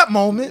remember that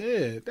moment.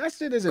 Yeah, that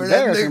shit is Where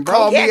embarrassing, that nigga bro.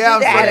 called me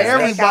out in front of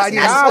everybody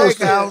at the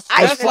steakhouse.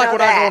 That's like when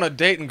I go on a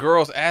date and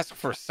girls ask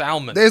for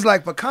salmon. There's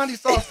like pecani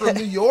sauce from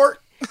New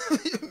York.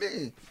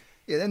 Man.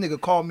 Yeah, that nigga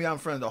called me out in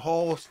front of the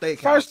whole steakhouse.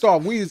 First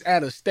off, we was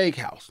at a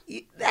steakhouse.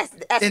 That's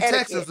in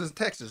etiquette.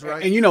 Texas,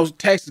 right? And you know,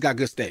 Texas got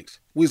good steaks.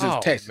 We was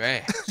in Texas.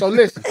 Man. So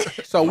listen,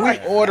 we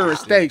order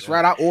steaks,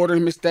 right? I ordered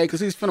him a steak because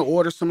he's finna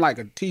order some like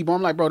a T-bone.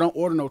 I'm like, bro, don't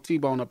order no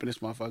T-bone up in this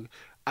motherfucker.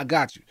 I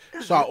got you.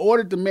 So I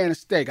ordered the man a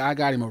steak. I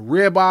got him a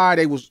ribeye.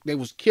 They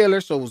was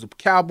killer. So it was a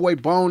cowboy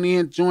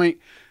bone-in joint.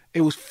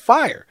 It was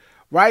fire,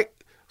 right?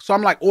 So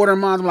I'm like ordering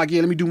mine. I'm like,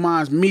 yeah, let me do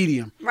mine's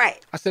medium. Right.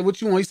 I said,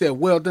 what you want? He said,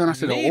 well done. I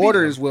said, the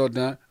order is well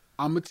done.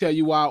 I'm going to tell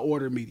you why I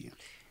order medium.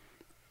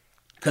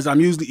 Because I'm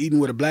usually eating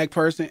with a black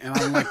person, and I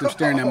don't like them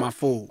staring at my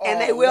food.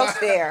 And they will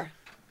stare.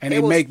 And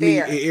it make me,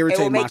 it irritate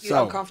my soul. It will make you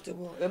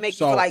uncomfortable. It'll make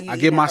you feel like you I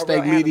get my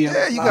steak medium.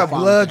 Yeah, you got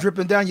blood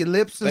dripping down your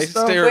lips and they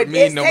stuff. They stare at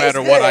me no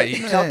matter what I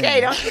eat.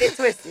 Okay, don't get it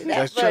twisted. That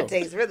That's blood true.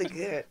 tastes really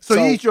good. So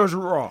you eat yours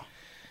raw?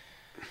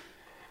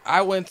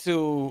 I went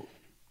to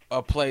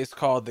a place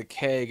called The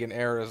Keg in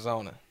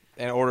Arizona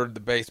and ordered the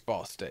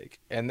baseball steak.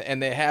 And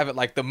they have it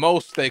like the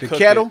most they cook. The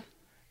Kettle?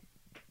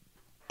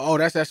 Oh,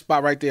 that's that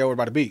spot right there over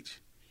by the beach.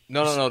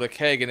 No, the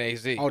Keg in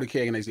AZ. Oh, the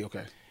Keg in AZ,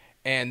 okay.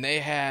 And they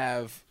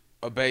have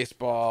a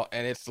baseball,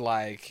 and it's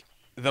like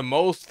the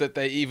most that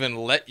they even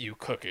let you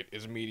cook it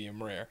is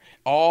medium rare.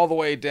 All the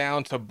way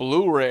down to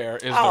blue rare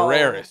is the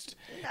rarest.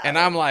 No. And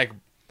I'm like,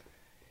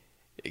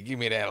 give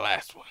me that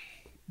last one.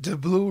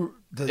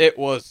 It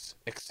was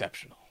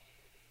exceptional.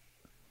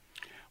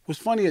 What's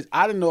funny is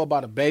I didn't know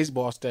about a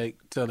baseball steak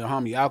till the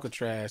homie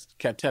Alcatraz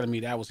kept telling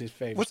me that was his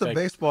favorite What's steak. a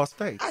baseball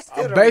steak?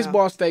 A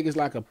baseball steak is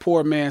like a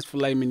poor man's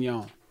filet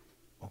mignon.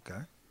 Okay.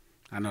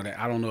 I know that.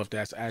 I don't know if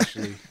that's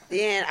actually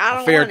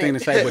a fair thing to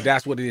say, but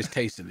that's what it is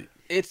tasting it.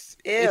 It's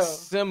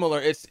similar.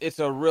 It's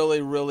a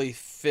really, really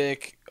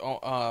thick.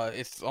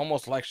 It's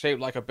almost like shaped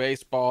like a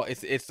baseball.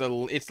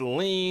 It's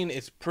lean.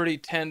 It's pretty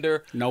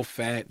tender. No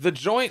fat. The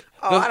joint.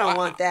 I don't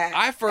want that.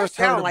 I first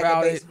that heard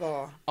about like it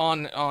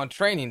on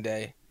training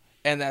day,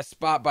 and that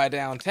spot by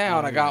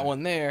downtown. I got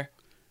one there.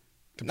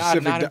 Not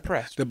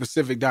impressed. The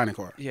Pacific dining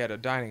car. Yeah, the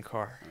dining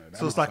car.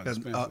 So it's like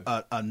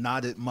a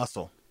knotted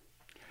muscle.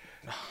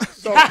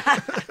 So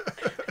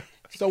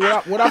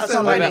what I'm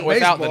saying like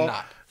without baseball, the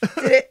knot.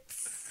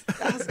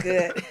 That was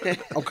good.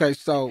 Okay,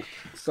 so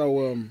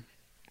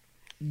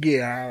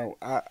yeah,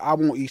 I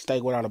won't eat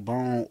steak without a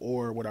bone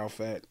or without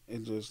fat.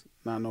 It's just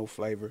not no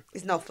flavor.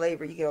 It's no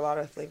flavor. You get a lot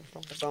of flavor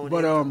from the bone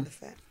but and from the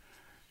fat.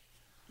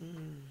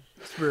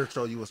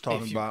 Spiritual you was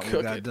talking about when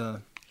we got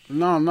done.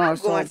 No, I'm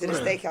it's going all to the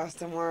good. steakhouse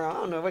tomorrow. I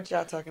don't know what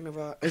y'all talking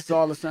about. It's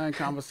all the same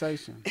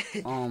conversation.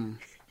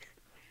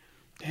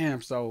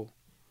 Damn, so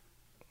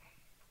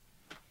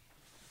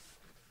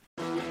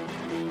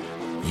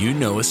You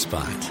know a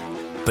spot,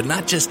 but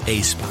not just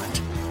a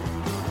spot,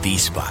 the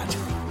spot.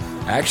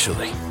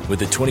 Actually, with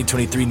the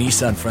 2023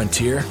 Nissan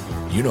Frontier,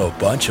 you know a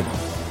bunch of them.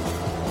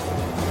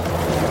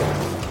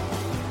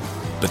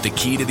 But the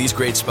key to these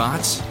great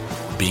spots?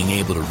 Being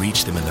able to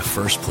reach them in the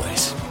first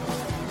place.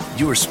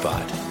 Your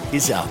spot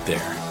is out there.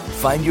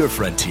 Find your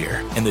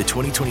Frontier in the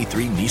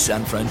 2023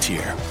 Nissan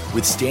Frontier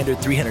with standard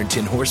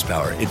 310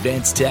 horsepower,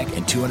 advanced tech,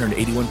 and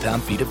 281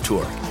 pound-feet of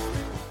torque.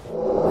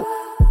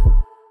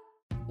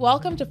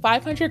 Welcome to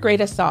 500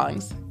 Greatest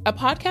Songs, a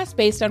podcast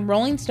based on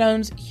Rolling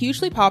Stone's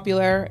hugely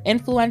popular,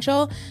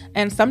 influential,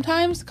 and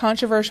sometimes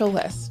controversial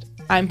list.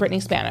 I'm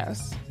Brittany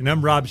Spanos. And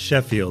I'm Rob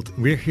Sheffield.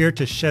 We're here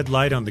to shed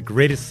light on the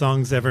greatest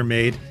songs ever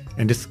made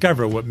and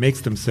discover what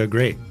makes them so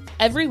great.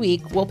 Every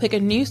week, we'll pick a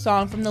new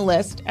song from the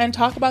list and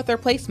talk about their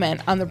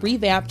placement on the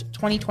revamped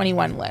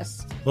 2021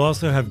 list. We'll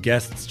also have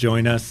guests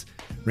join us,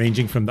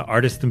 ranging from the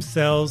artists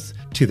themselves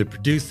to the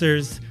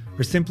producers,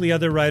 or simply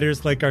other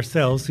writers like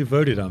ourselves who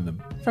voted on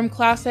them. From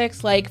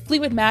classics like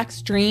Fleetwood Mac's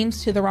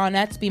Dreams to the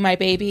Ronettes' Be My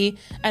Baby,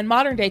 and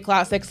modern-day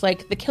classics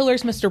like The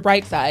Killer's Mr.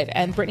 Brightside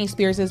and Britney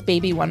Spears'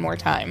 Baby One More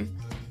Time.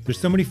 There's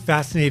so many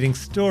fascinating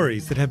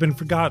stories that have been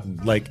forgotten,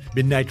 like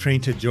Midnight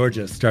Train to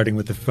Georgia starting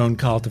with a phone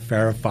call to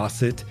Farrah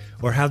Fawcett,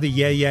 or how the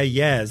Yeah Yeah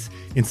Yeahs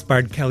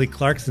inspired Kelly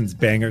Clarkson's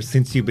banger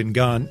Since You've Been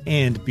Gone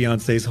and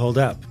Beyoncé's Hold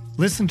Up.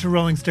 Listen to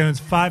Rolling Stone's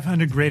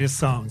 500 Greatest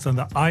Songs on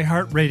the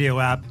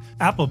iHeartRadio app,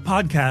 Apple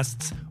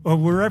Podcasts, or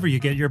wherever you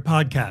get your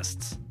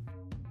podcasts.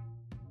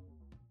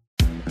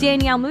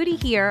 Danielle Moody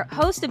here,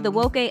 host of the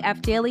Woke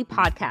AF Daily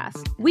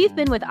podcast. We've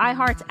been with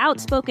iHeart's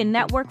Outspoken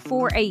Network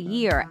for a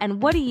year,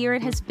 and what a year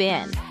it has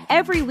been.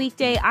 Every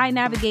weekday, I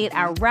navigate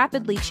our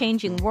rapidly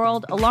changing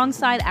world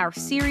alongside our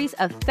series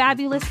of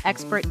fabulous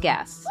expert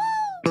guests.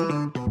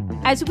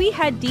 As we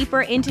head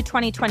deeper into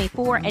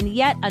 2024 and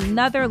yet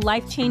another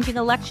life-changing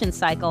election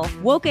cycle,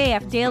 Woke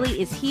AF Daily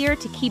is here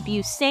to keep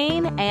you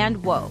sane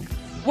and woke.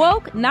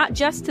 Woke not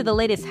just to the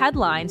latest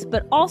headlines,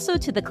 but also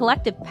to the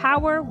collective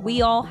power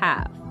we all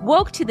have.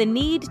 Woke to the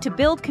need to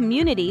build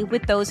community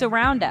with those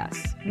around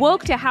us.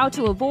 Woke to how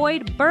to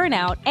avoid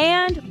burnout,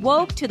 and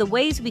woke to the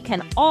ways we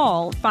can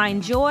all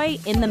find joy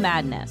in the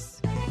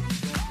madness.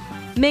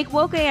 Make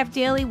Woke AF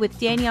Daily with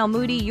Danielle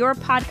Moody your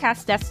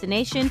podcast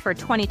destination for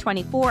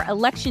 2024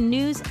 election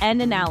news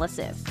and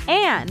analysis.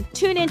 And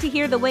tune in to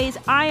hear the ways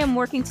I am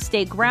working to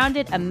stay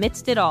grounded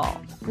amidst it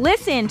all.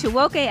 Listen to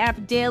Woke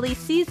AF Daily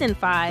Season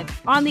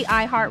 5 on the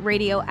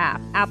iHeartRadio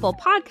app, Apple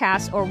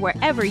Podcasts, or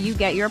wherever you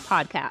get your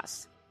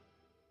podcasts.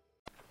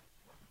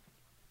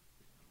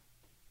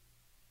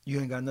 You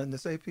ain't got nothing to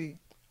say, Pete?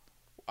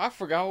 I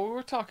forgot what we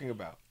were talking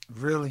about.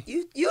 Really?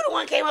 You the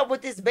one came up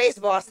with this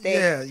baseball thing.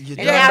 Yeah, you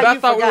did. Yeah, but I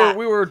thought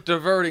we were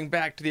diverting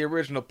back to the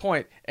original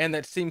point, and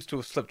that seems to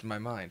have slipped my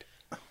mind.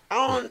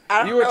 I don't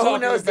know who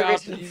knows the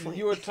original point.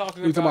 You were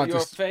talking about your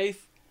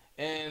faith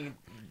and...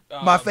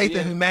 my faith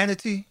in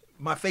humanity,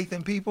 my faith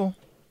in people,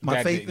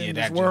 my faith in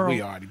this world.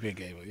 We already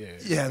gave up.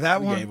 Yeah,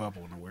 that we one. We gave up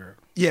on the world.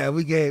 Yeah,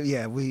 we gave.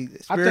 Yeah, we.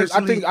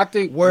 I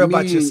think. Worry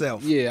about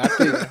yourself. Yeah, I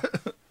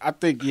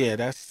think.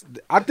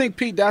 I think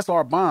Pete. That's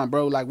our bond,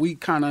 bro. Like we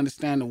kind of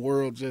understand the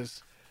world.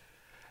 Just,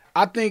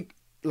 I think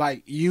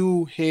like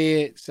you,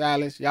 Head,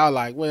 Silas, y'all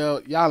like,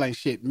 well, y'all ain't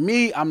shit.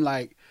 Me, I'm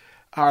like,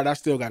 all right, I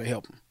still got to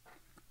help him.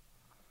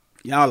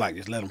 Y'all like,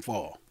 just let him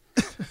fall.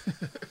 Pete,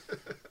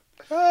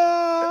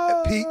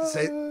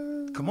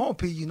 come on,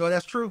 Pete. You know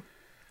that's true.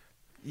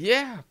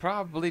 Yeah,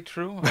 probably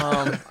true.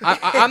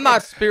 I'm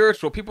not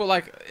spiritual.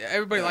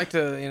 Everybody like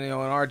to, in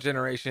our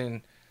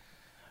generation,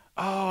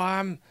 oh,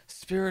 I'm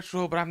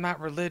spiritual, but I'm not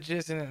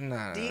religious. And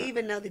Do you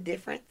even know the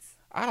difference?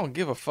 I don't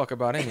give a fuck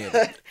about any of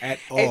it at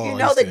all. If you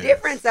know the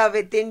difference of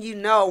it, then you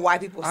know why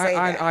people say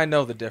that. I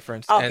know the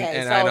difference. Okay,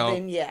 and so I know.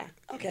 then yeah.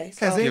 Okay.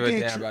 So.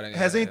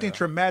 Has anything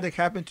traumatic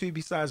happened to you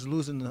besides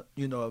losing,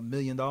 $1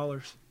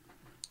 million?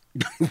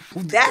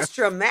 That's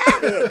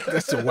traumatic.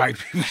 That's the white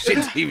people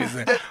shit he was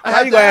saying.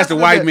 How you gonna ask the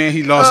white man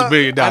he lost $1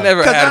 million? I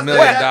never had $1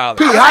 million.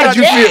 Pete, how did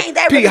you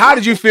feel? Pete, how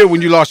did you feel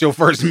when you lost your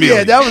first $1 million?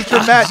 Yeah, that was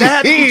traumatic. That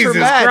had to be Jesus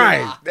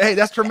traumatic. Christ. Hey,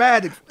 that's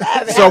traumatic.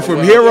 So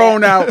from here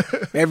on out,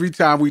 every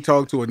time we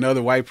talk to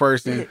another white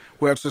person,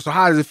 so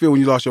how does it feel when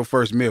you lost your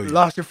first $1 million?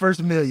 Lost your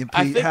first $1 million, Pete.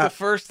 I think the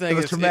first thing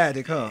was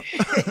traumatic, huh?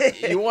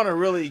 You want to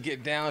really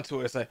get down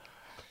to it. It's like,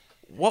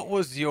 what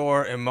was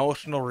your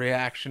emotional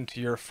reaction to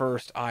your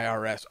first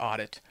IRS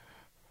audit?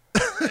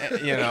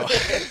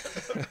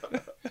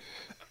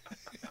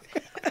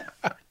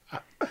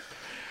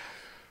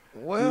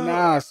 Well,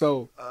 nah.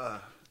 So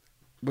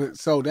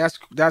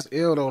that's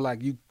ill though.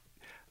 Like you,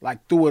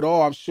 like through it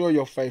all, I'm sure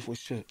your faith was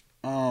shook.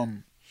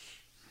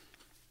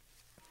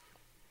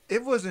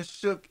 It wasn't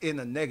shook in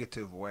a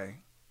negative way.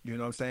 You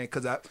know what I'm saying?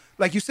 Because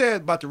like you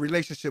said about the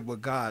relationship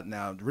with God.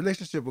 Now, the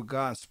relationship with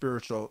God and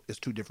spiritual is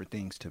two different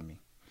things to me.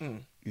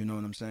 You know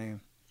what I'm saying?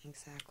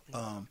 Exactly.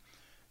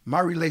 My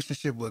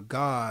relationship with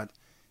God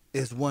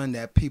is one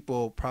that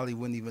people probably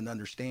wouldn't even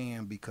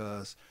understand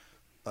because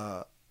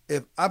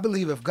if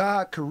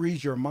God could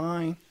read your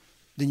mind,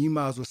 then you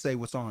might as well say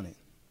what's on it.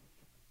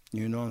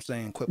 You know what I'm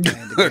saying? Quit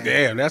playing the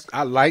game. Damn,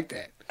 I like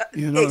that.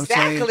 You know what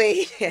I'm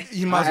saying?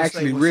 You might as well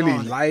actually say what's really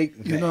on like it.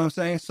 that. You know what I'm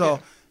saying? So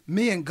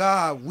me and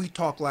God, we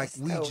talk like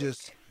we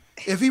just.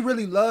 If he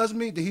really loves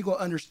me, then he gonna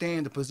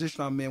understand the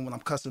position I'm in when I'm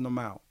cussing him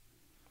out.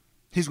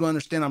 He's gonna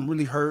understand I'm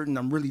really hurting,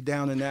 I'm really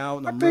down and out,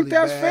 and I'm think really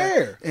that's bad,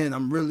 fair. and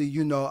I'm really,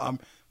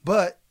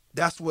 but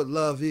that's what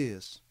love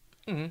is.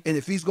 Mm-hmm. And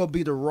if he's gonna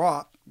be the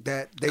rock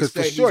that they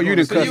say, for sure you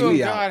didn't So cuss you and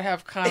me out. God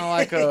have kind of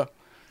like a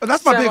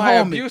that's my big homie.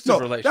 semi-abusive No,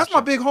 relationship. that's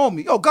my big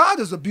homie. Oh, God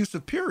is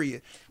abusive.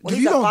 Period. Well, if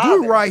he's you a don't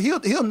father. do right,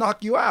 he'll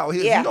knock you out.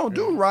 If you don't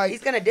do right,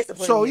 he's gonna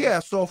discipline So you. yeah,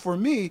 so for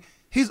me,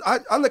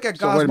 I look at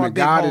So God wait as a my minute,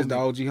 big God homie. is the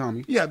OG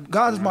homie. Yeah,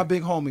 God is my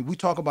big homie. We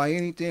talk about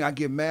anything. I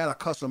get mad, I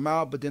cuss him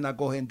out, but then I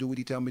go ahead and do what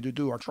he tell me to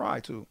do or try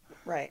to.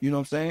 Right. You know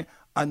what I'm saying?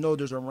 I know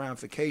there's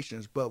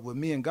ramifications, but with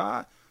me and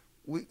God,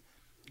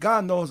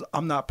 God knows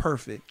I'm not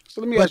perfect. So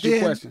let me ask you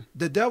a question.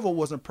 The devil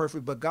wasn't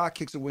perfect, but God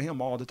kicks it with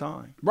him all the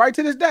time. Right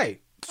to this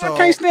day. So, I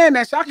can't stand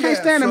that shit. I can't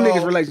stand them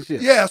niggas'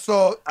 relationships. Yeah,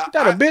 so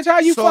that a bitch? How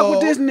you fuck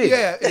with this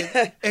nigga?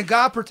 Yeah, and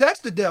God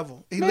protects the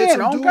devil. He Man, lets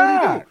him on do what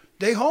God. he do.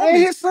 They homies.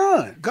 Ain't his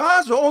son.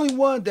 God's the only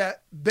one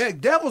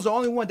devil's the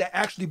only one that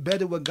actually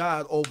betted with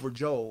God over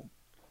Job.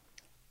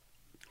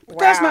 But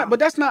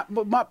that's not.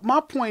 But my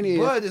point is,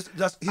 But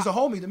he's a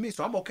homie to me,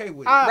 so I'm okay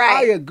with it.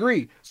 I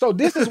agree. So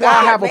this is why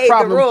I God have a made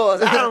problem. the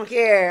rules. I don't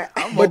care.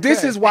 But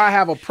this is why I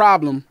have a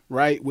problem,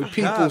 right, with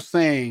people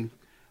saying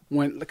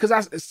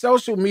because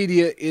social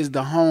media is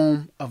the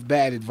home of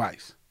bad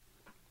advice.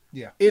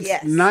 Yeah, it's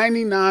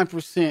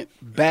 99%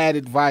 bad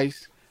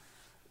advice.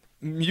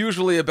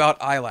 usually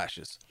about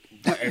eyelashes.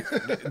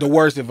 The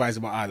worst advice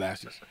about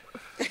eyelashes.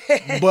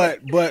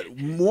 But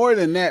more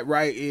than that,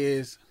 right,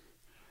 is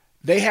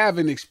they have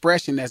an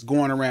expression that's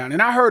going around.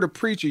 And I heard a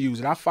preacher use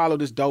it. I follow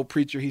this dope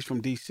preacher. He's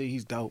from D.C.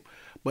 He's dope.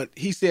 But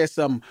he said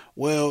something,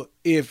 well,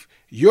 if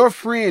your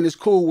friend is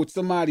cool with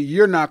somebody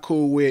you're not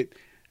cool with,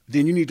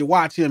 then you need to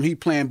watch him. He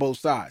playing both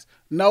sides.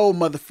 No,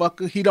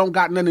 motherfucker. He don't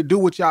got nothing to do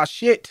with y'all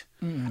shit.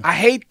 I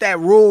hate that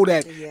rule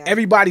that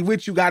everybody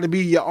with you got to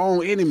be your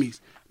own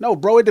enemies. No,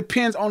 bro, it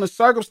depends on the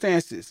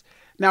circumstances.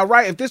 Now,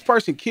 right, if this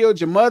person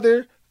killed your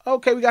mother,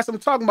 okay, we got something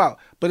to talk about.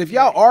 But if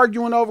y'all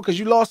arguing over because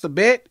you lost a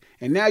bet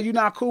and now you're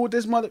not cool with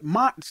this mother,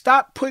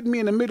 stop putting me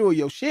in the middle of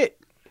your shit.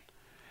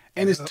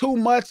 And it's too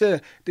much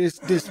of this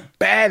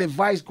bad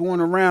advice going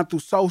around through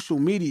social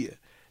media.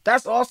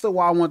 That's also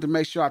why I wanted to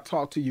make sure I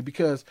talk to you,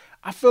 because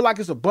I feel like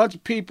it's a bunch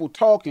of people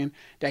talking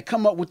that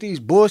come up with these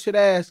bullshit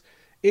ass.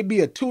 It'd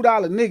be a $2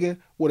 nigga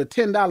with a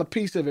 $10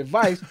 piece of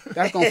advice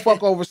that's gonna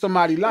fuck over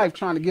somebody's life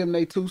trying to give them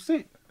their 2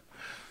 cents.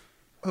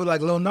 Who,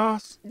 like Lil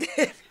Nas?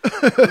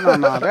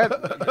 No,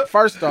 that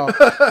first off.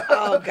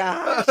 Oh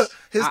gosh.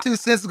 His 2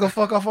 cents is gonna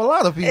fuck off a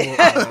lot of people.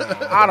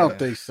 I don't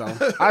think so.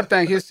 I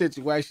think his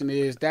situation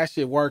is that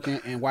shit working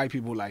and white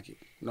people like it.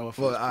 No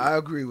offense. Well, I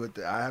agree with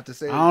that. I have to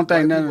say, I don't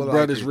think none of the like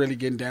brothers it. really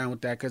getting down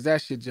with that, because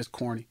that shit just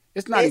corny.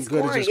 It's not It's as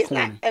good corny. as just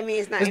corny. It's not, I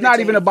mean, it's not. It's not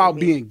even entertaining about for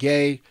me. being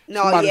gay.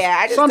 No, Somebody- yeah,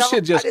 I just some don't,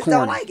 shit just I just corny,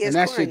 don't like it. It's and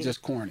that corny. shit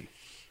just corny.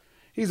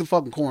 He's a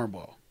fucking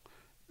cornball.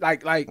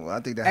 Like, well,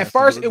 I think that has at to do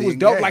first with it was being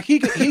dope. gay. Like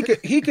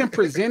he can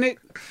present it.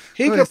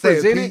 He Go can ahead, say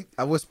present Pete. it.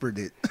 I whispered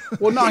it.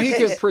 Well, no, he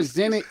can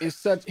present it in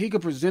such. He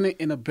could present it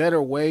in a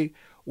better way,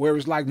 where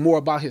it's like more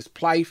about his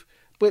plight.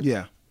 But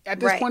Yeah.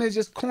 at this point, it's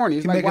just corny.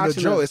 It's He like make it a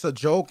watching joke. It's a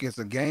joke. It's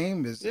a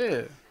game. It's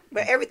yeah.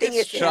 But everything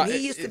is shot- him.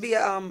 He used to be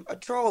a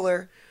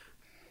troller,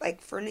 like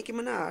for Nicki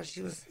Minaj.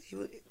 He was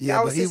Yeah, that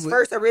but was he his would-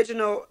 first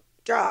original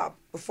job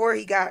before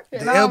he got the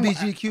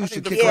LBGQ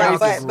should kick yeah, him out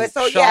the group. but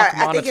so Shock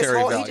yeah, I think his monetary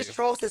whole he value. just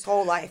trolls his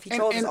whole life. He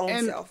trolls his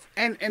own self.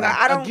 And But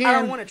I don't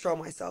again, want to troll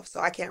myself, so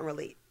I can't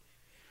relate.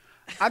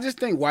 I just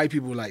think white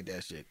people like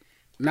that shit.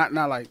 Not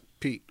like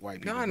Pete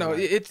white people. No, I know. but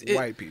like It's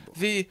white people.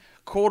 The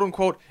quote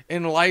unquote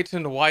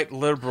enlightened white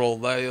liberal.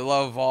 They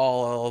love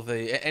all of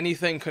the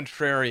anything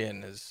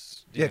contrarian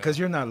is. Yeah, because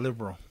you're not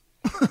liberal.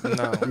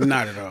 No,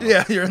 not at all.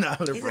 Yeah, you're not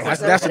liberal.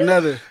 That's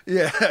another.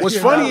 Yeah. What's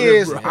you're funny not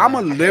is liberal. I'm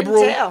a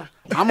liberal. tell.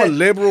 I'm a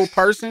liberal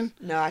person.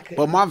 No, I couldn't.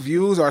 But my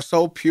views are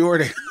so pure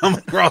that I'm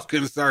a cross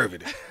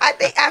conservative. I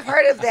think I've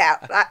heard of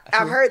that.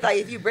 I've heard like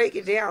if you break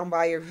it down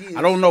by your views.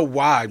 I don't know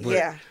why, but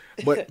Yeah.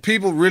 but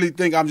people really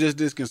think I'm just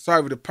this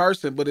conservative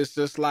person. But it's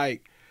just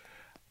like,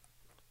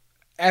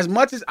 as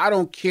much as I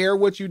don't care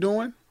what you're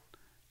doing,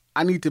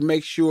 I need to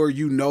make sure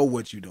you know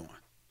what you're doing.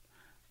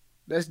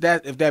 That's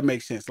that. If that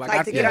makes sense.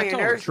 Like to get on your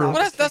nerves. Well,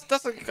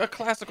 that's a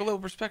classical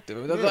liberal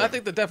perspective. I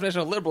think the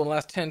definition of liberal in the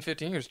last 10,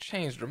 15 years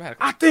changed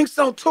dramatically. I think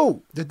so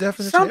too. The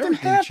definition Something of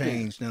everything happened.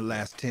 changed in the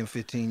last 10,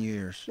 15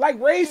 years. Like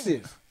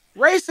racism.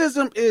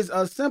 Racism is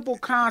a simple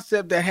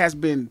concept that has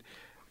been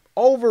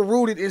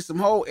overrooted in some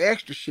whole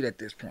extra shit at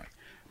this point.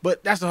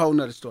 But that's a whole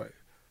nother story.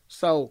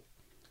 So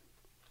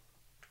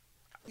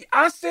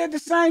I said the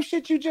same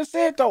shit you just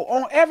said though.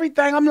 On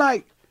everything, I'm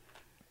like,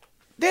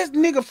 this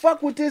nigga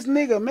fuck with this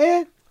nigga,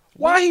 man.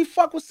 Why he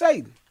fuck with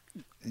Satan?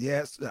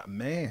 Yes,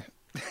 man.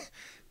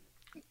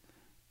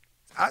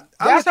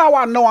 That's how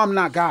I know I'm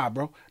not God,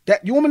 bro.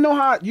 That you want me to know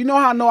how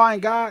I know I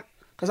ain't God?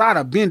 Cause I'd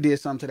have been did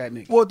something to that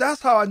nigga. Well,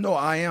 that's how I know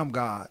I am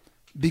God,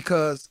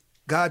 because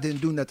God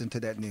didn't do nothing to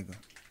that nigga.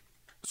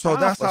 So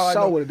that's for how I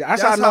sure know. would've done.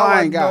 That's how I know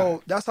I ain't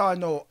God. That's how I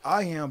know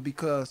I am,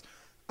 because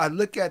I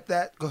look at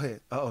that. Go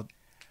ahead.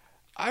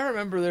 I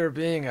remember there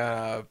being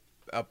a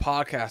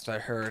podcast I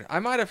heard. I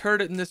might have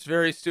heard it in this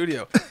very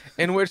studio,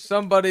 in which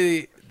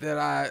somebody that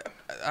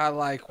I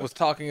like was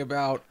talking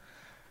about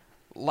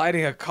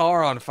lighting a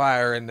car on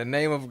fire in the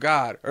name of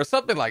God or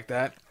something like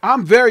that.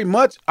 I'm very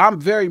much,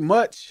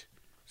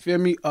 feel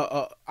me?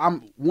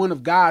 I'm one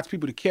of God's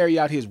people to carry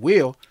out His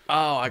will.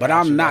 Oh, but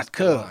I'm not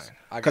cuz.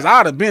 Because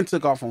I'd have been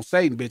took off on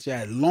Satan, bitch,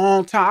 at a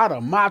long time. I'd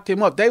have mopped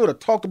him up. They would have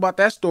talked about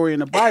that story in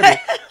the Bible.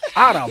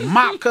 I'd have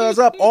mopped cuz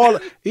up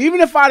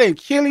even if I didn't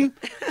kill him,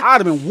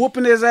 I'd have been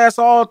whooping his ass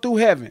all through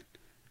heaven.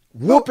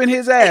 Whooping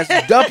his ass,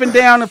 dumping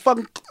down and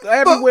fucking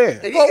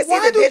everywhere. You can see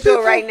the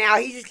visual right now.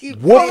 He just keeps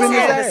Whooping pulling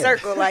his in the ass.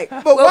 circle, like.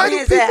 But why do whooping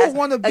his people ass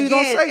want to beat on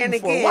again Satan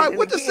and for? again Why? and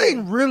What does again.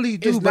 Satan really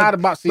do? It's not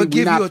about but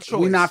give you a choice.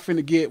 We not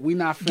finna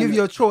give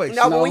you a choice.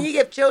 No, but when you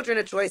give children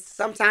a choice,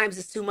 sometimes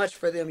it's too much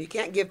for them. You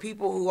can't give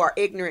people who are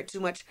ignorant too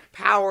much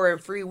power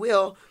and free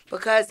will,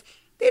 because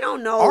they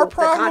don't know Our the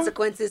problem-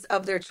 consequences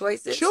of their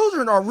choices.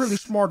 Children are really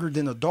smarter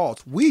than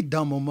adults. We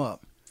dumb them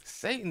up.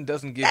 Satan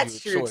doesn't give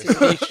That's you a true,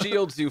 choice. He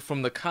shields you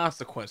from the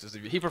consequences.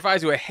 He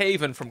provides you a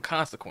haven from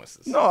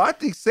consequences. No, I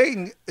think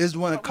Satan is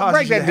one that causes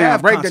break you that to down.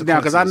 have Break that down,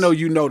 because I consequences. know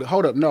you know.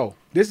 Hold up, no.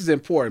 This is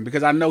important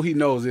because I know he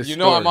knows this. You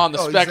know I'm on the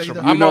Oh, you say spectrum.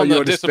 that? I'm You know on the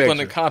you're the discipline and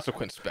spectrum.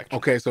 consequence spectrum.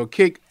 Okay, so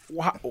kick.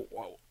 I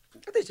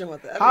think you're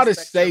about the other How does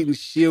spectrum. Satan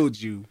shield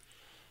you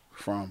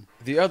from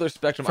the other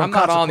spectrum. from I'm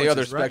not on the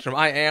other consequences, right? spectrum.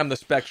 I am the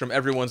spectrum.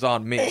 Everyone's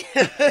on me.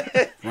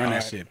 Run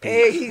that shit, Pete.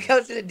 Hey, you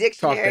go to the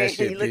dictionary that and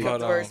shit, you look Pete. up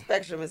the word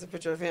spectrum. It's a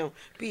picture of him.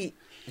 Pete.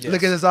 Yes.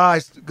 Look at his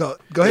eyes. Go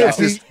ahead,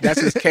 Pete.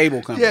 That's his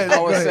cable company. Yeah, I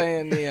go was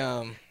ahead.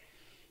 saying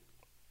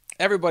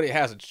everybody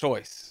has a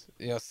choice.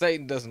 You know,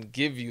 Satan doesn't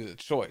give you the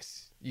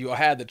choice. You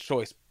had the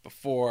choice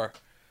before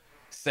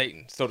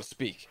Satan, so to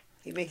speak.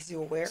 He makes you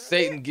aware.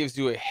 Satan gives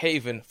you a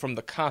haven from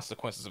the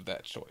consequences of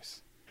that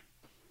choice.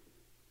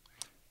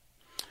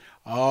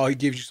 Oh, he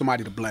gives you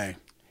somebody to blame.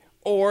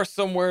 Or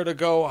somewhere to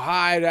go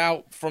hide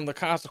out from the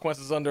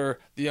consequences under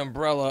the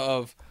umbrella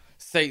of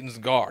Satan's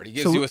guard. He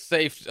gives you a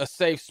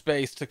safe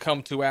space to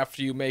come to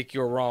after you make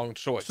your wrong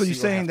choice. So you're You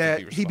don't saying have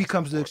to be that he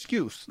becomes the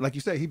excuse, like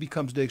you say, he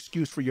becomes the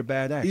excuse for your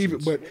bad actions. Even,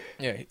 but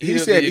Yeah, he either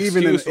said the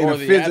even in, excuse in or a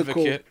the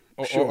physical, advocate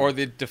or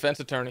the defense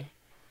attorney.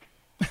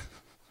 might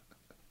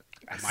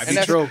And be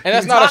that's, true. and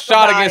that's not a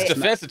shot about against it.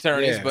 defense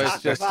attorneys, Yeah. but it's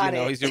Talk just,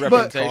 about he's your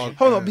But representation.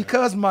 hold on,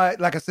 because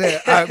like I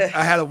said,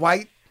 I had a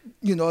white,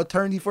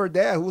 attorney for a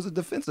dad who was a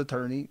defense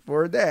attorney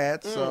for a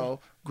dad. So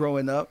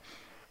growing up,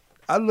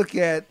 I look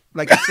at,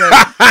 like you said,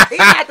 He's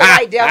not the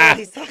white devil.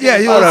 He's talking Yeah,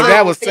 he about was-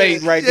 that was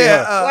Satan right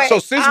there. Wait, So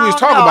since I we was don't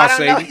talking know. about I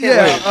don't know Satan, him.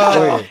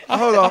 yeah, wait.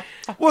 hold on.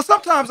 Well,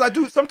 sometimes I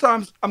do.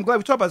 Sometimes I'm glad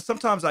we talk about it.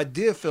 Sometimes I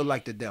did feel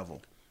like the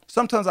devil.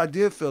 Sometimes I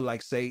did feel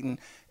like Satan.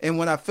 And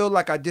when I feel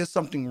like I did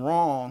something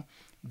wrong,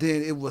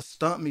 then it would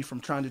stunt me from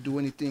trying to do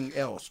anything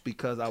else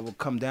because I would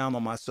come down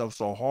on myself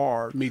so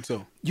hard. Me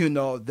too.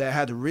 That I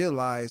had to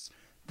realize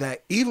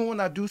that even when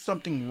I do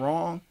something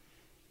wrong,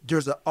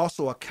 there's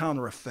also a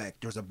counter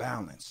effect. There's a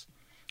balance.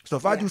 So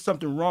if I do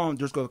something wrong,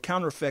 there's going to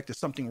counter effect that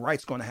something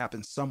right's going to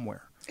happen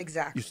somewhere.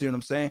 Exactly. You see what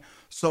I'm saying?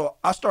 So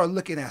I started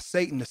looking at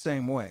Satan the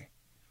same way.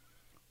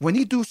 When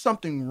he do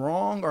something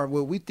wrong or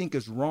what we think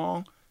is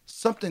wrong,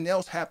 something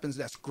else happens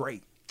that's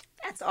great.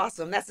 That's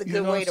awesome. That's a You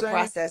good know way what to I'm saying?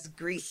 process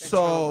grief and So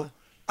trauma.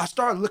 I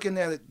started looking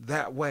at it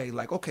that way,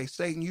 like, okay,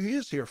 Satan, you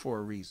is here for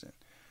a reason.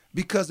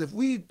 Because if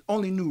we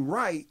only knew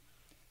right,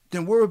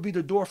 then where would be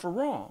the door for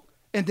wrong?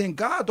 And then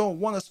God don't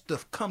want us to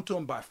come to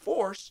him by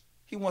force.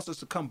 He wants us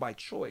to come by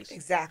choice.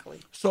 Exactly.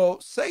 So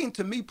Satan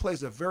to me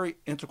plays a very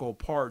integral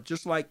part,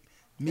 just like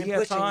me And at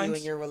pushing you times.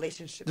 in your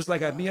relationship. Just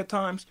like at me at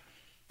times,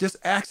 this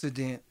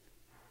accident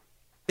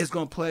is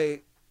going to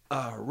play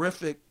a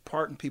horrific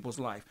part in people's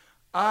life.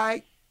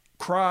 I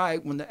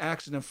cried when the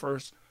accident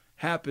first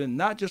happened,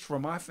 not just for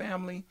my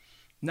family,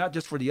 not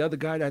just for the other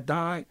guy that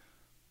died,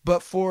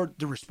 but for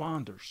the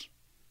responders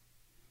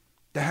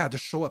that had to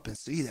show up and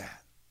see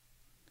that.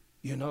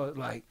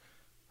 Like,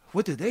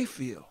 what did they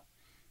feel?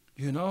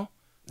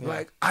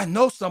 Like, I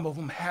know some of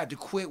them had to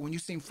quit when you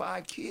seen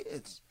 5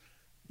 kids.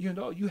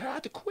 You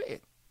had to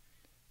quit.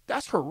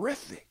 That's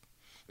horrific.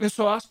 And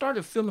so I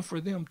started feeling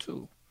for them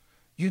too.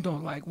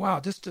 Like, wow,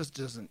 this just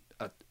doesn't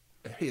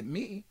hit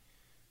me.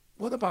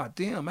 What about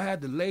them? I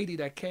had the lady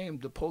that came,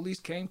 the police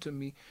came to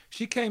me.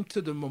 She came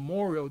to the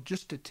memorial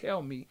just to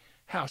tell me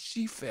how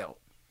she felt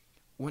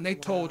when they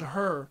told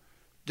her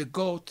to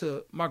go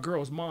to my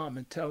girl's mom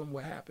and tell him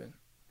what happened.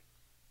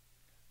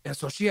 And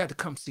so she had to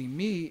come see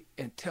me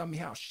and tell me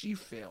how she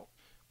felt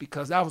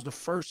because that was the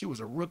first, she was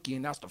a rookie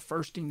and that's the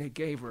first thing they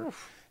gave her.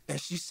 Oof. And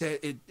she said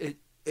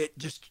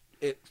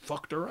it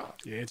fucked her up.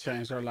 Yeah, it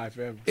changed her life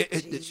ever.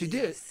 She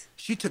did.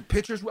 She took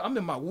pictures. I'm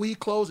in my weed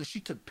clothes, and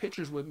she took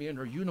pictures with me in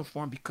her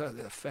uniform because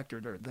it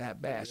affected her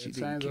that bad. Yeah, she it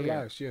didn't changed care.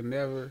 her life. She'll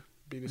never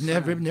be the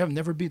same.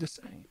 Never be the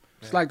same.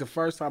 It's like the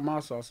first time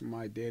I saw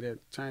somebody dead. It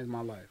changed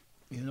my life.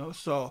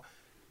 So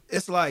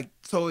it's like,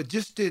 so it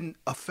just didn't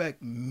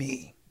affect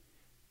me.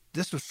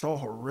 This was so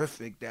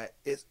horrific that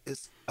it's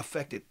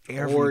affected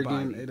everybody.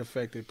 Oregon, it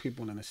affected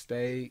people in the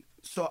state.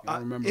 So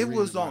it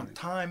was on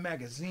Time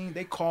Magazine.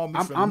 They called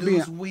me from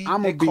Newsweek.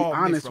 I'm they gonna be called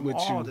honest me from with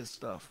all you. this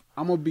stuff.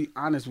 I'm gonna be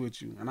honest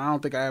with you, and I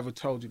don't think I ever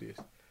told you this.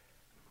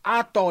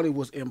 I thought it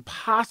was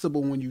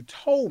impossible when you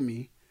told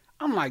me.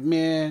 I'm like,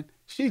 man,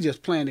 she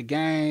just playing the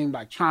game,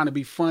 like trying to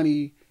be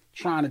funny,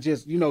 trying to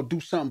just, do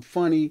something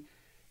funny.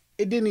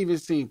 It didn't even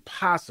seem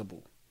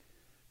possible.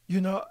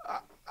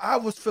 I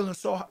was feeling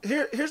so.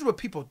 Here's what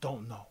people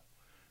don't know.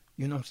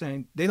 You know what I'm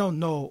saying? They don't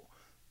know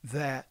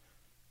that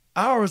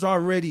I was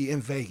already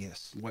in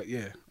Vegas.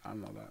 Yeah, I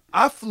know that.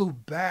 I flew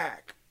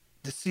back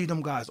to see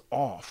them guys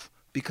off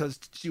because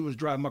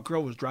my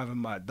girl was driving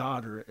my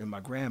daughter and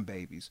my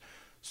grandbabies.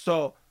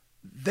 So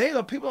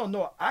people don't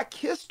know, I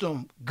kissed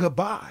them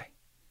goodbye.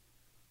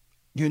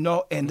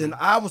 And then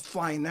I was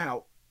flying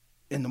out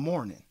in the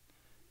morning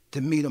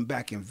to meet them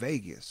back in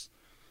Vegas.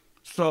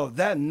 So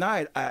that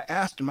night I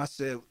asked him, I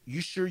said, you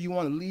sure you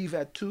want to leave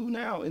at 2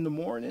 now in the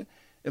morning?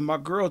 And my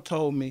girl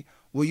told me,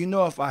 well,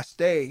 if I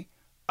stay,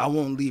 I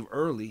won't leave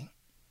early.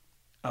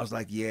 I was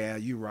like, yeah,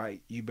 you're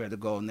right. You better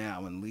go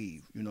now and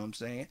leave. You know what I'm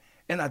saying?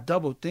 And I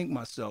double think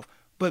myself.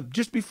 But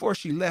just before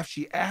she left,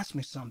 she asked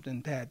me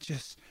something that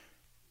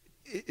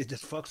it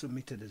just fucks with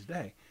me to this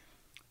day.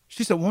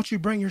 She said, won't you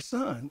bring your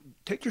son?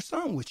 Take your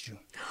son with you.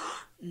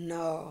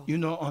 No.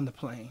 On the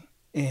plane.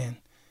 And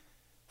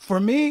for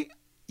me,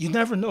 you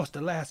never know. It's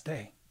the last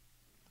day.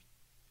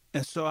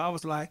 And so I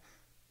was like,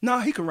 No,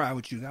 he could ride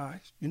with you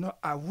guys. You know,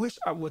 I wish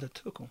I would have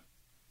took him.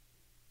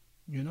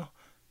 You know?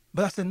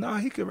 But I said, no,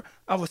 he could.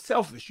 I was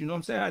selfish, you know what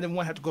I'm saying? I didn't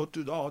want to have to go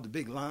through all the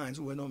big lines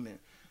with him.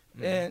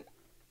 And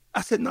I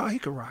said, no, he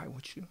could ride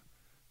with you.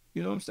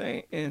 You know what I'm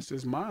saying? And it's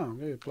his mom.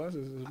 Yeah, plus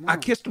it's his mom. I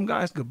kissed them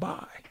guys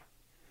goodbye.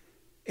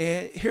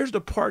 And here's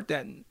the part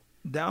that I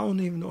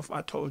don't even know if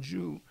I told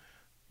you,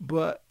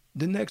 but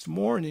the next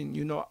morning,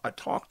 you know, I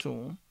talked to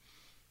him.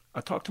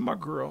 I talked to my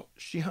girl.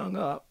 She hung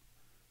up.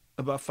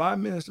 About 5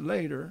 minutes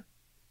later,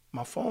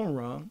 my phone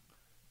rung.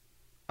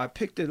 I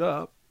picked it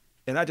up,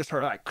 and I just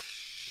heard like,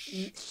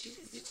 She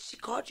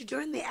called you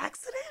during the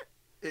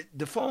accident?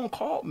 The phone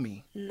called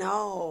me.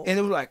 No. And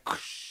it was like,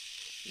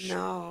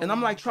 no. And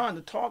I'm like trying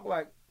to talk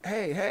like,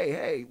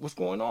 hey, what's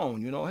going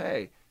on? You know,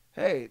 hey.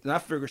 And I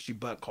figured she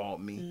butt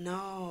called me.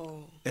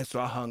 No. And so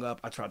I hung up.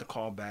 I tried to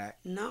call back.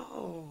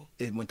 No.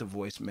 It went to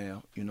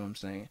voicemail. You know what I'm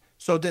saying?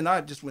 So then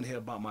I just went ahead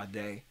about my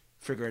day.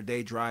 Figure a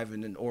day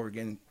driving in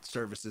Oregon,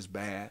 service is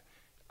bad.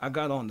 I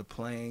got on the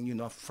plane, you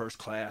know, first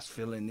class,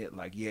 feeling it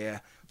like, yeah,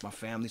 my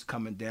family's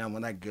coming down.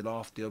 When I get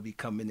off, they'll be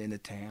coming into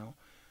town.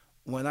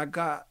 When I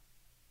got,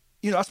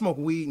 you know, I smoke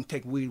weed and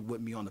take weed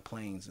with me on the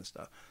planes and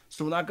stuff.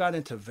 So when I got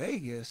into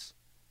Vegas,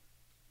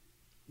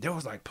 there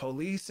was like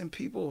police and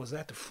people was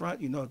at the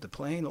front, you know, the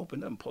plane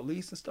opened up and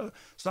police and stuff.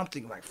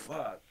 Something like,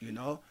 fuck, you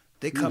know.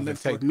 They come and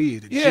take me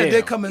to jail.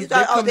 They come in. You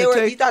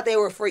thought they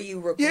were for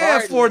you regardless. Yeah,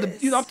 for the,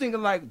 you know, I'm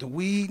thinking like the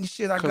weed and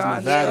shit I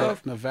got.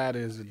 Nevada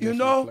is a different you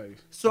know? place.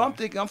 So I'm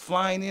thinking I'm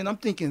flying in. I'm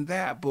thinking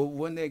that, but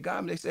when they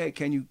got me, they say, hey,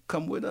 can you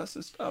come with us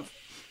and stuff?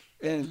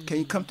 And can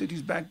you come through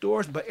these back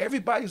doors? But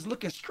everybody's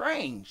looking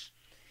strange.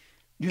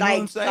 You know what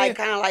I'm saying? Like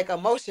kind of like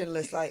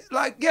emotionless, like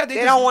yeah, they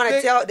don't want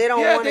to tell. They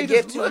don't want to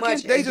give too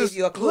much. They and just give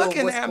you a clue looking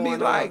of what's at me going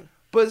like, on.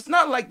 but it's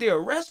not like they're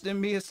arresting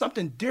me. It's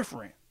something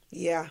different.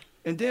 Yeah.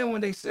 And then when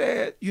they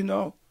said, you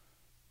know,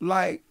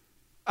 like,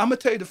 I'm gonna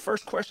tell you the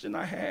first question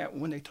I had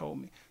when they told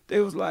me. They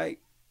was like,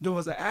 there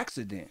was an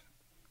accident,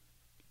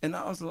 and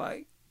I was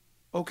like,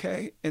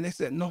 okay. And they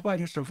said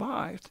nobody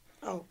survived.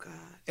 Oh God.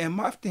 And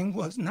my thing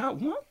was not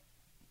one.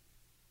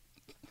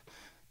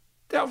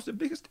 That was the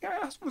biggest thing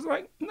I asked, was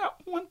like,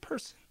 not one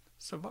person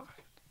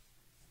survived.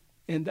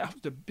 And that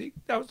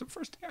was the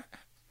first thing I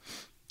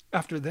asked.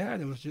 After that,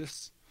 it was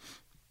just,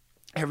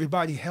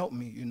 everybody helped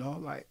me, you know,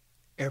 like,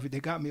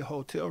 they got me a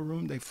hotel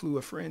room. They flew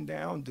a friend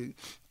down to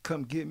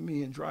come get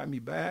me and drive me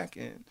back.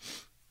 And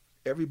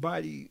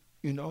everybody,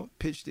 you know,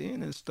 pitched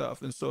in and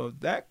stuff. And so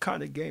that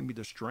kind of gave me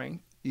the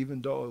strength,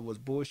 even though it was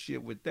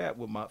bullshit with that,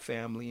 with my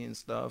family and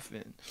stuff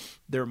and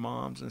their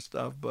moms and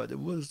stuff. But it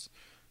was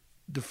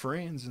the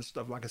friends and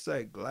stuff, like I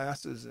said,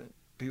 Glasses and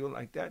people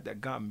like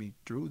that got me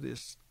through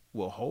this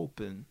with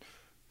hope and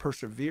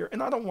persevere.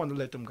 And I don't want to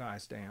let them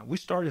guys down. We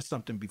started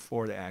something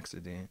before the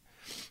accident,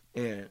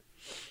 and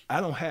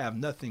I don't have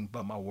nothing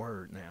but my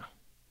word now.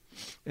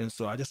 And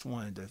so I just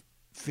wanted to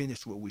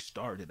finish what we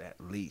started, at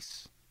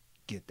least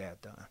get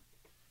that done.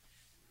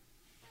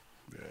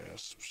 Yeah,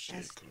 that's some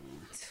shit.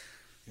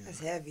 That's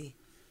heavy.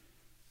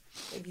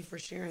 Thank you for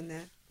sharing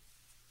that.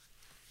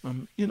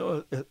 You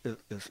know,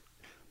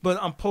 but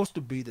I'm supposed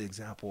to be the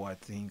example, I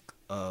think,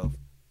 of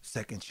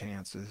second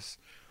chances,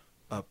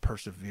 of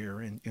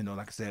persevering. You know,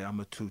 like I said,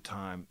 I'm a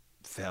 2-time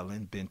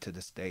felon, been to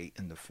the state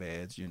and the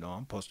feds. You know,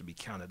 I'm supposed to be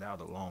counted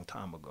out a long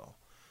time ago.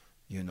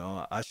 You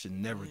know, I should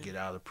never get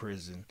out of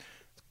prison,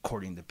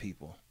 according to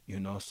people.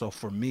 You know, so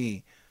for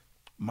me,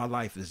 my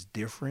life is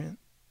different.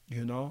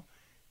 You know,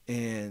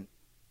 and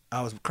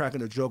I was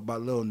cracking a joke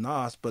about Lil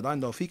Nas, but I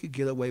know if he could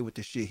get away with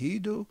the shit he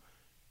do,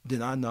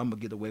 then I know I'm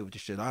gonna get away with the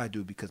shit I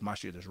do because my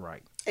shit is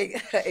right.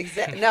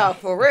 Exactly. No,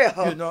 for real.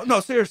 You know, no,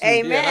 seriously.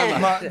 Amen. Yeah,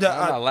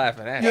 I'm not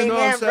laughing at you. You know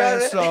what I'm saying?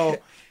 Brother. So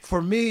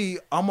for me,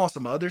 I'm on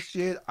some other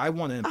shit. I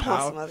want to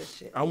empower. some other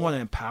shit, I want to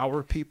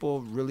empower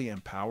people, really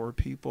empower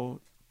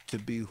people to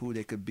be who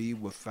they could be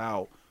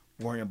without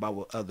worrying about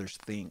what others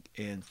think.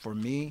 And for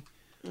me,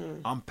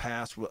 I'm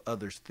past what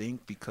others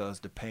think,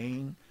 because the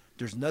pain,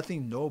 there's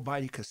nothing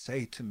nobody could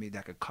say to me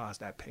that could cause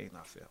that pain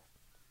I feel.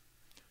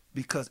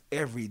 Because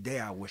every day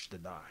I wish to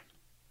die.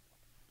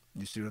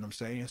 You see what I'm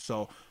saying?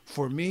 So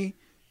for me,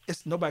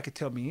 it's nobody could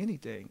tell me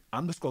anything.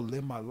 I'm just gonna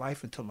live my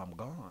life until I'm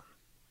gone.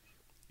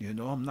 You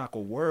know, I'm not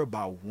gonna worry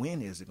about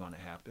when is it gonna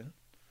happen.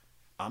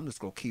 I'm just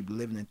gonna keep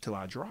living until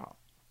I drop.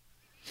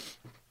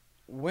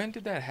 When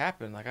did that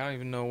happen? Like, I don't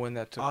even know when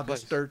that took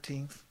August place.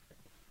 13th.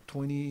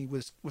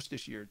 What's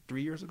this year?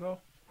 3 years ago?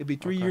 It'd be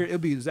 3 years. It'll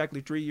be exactly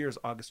 3 years,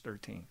 August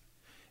 13th.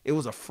 It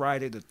was a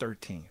Friday the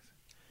 13th.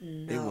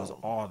 No. It was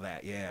all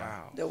that, yeah.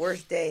 Wow. The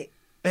worst day.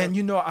 And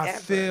you know, I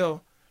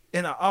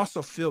ever.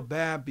 also feel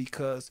bad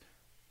because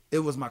it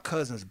was my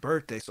cousin's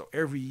birthday. So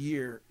every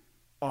year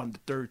on the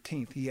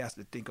 13th, he has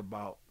to think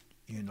about,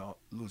 you know,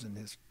 losing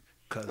his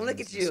cousin. Look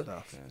at you.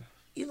 Stuff.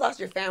 You lost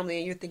your family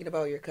and you're thinking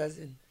about your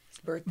cousin's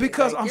birthday.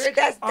 Because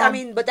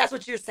like, but that's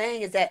what you're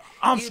saying, is that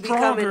I'm you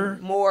stronger.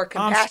 becoming more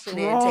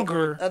compassionate and taking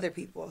on other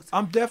people.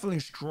 I'm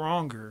definitely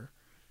stronger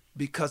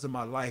because of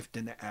my life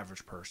than the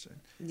average person.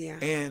 Yeah.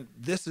 And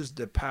this is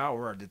the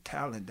power, the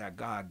talent that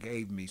God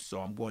gave me, so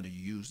I'm going to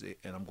use it,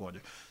 and I'm going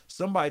to.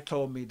 Somebody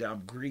told me that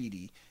I'm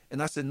greedy,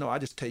 and I said, no, I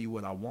just tell you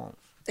what I want.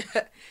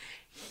 Hey,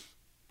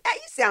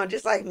 you sound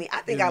just like me.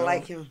 I think I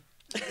like him.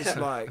 It's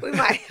like we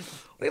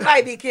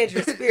might be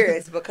kindred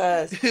spirits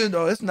because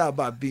it's not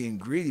about being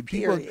greedy.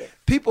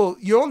 People,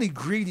 you're only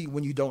greedy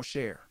when you don't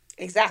share.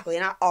 Exactly,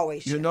 and I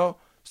always share.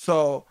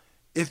 So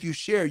if you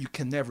share, you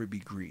can never be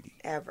greedy.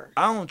 Ever.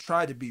 I don't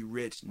try to be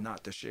rich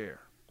not to share.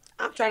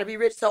 I'm trying to be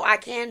rich so I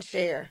can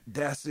share.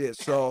 That's it.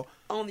 So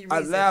Only I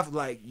reason. laugh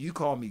like you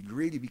call me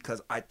greedy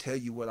because I tell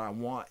you what I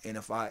want, and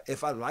if I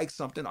like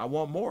something, I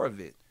want more of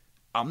it.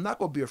 I'm not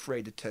gonna be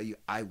afraid to tell you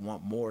I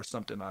want more of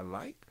something I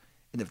like.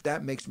 And if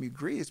that makes me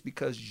greedy, it's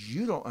because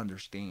you don't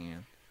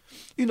understand.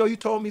 You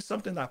told me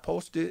something I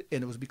posted,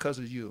 and it was because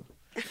of you.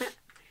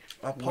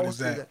 I posted What is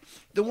that?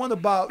 The one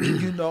about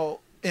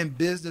in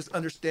business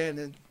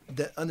understanding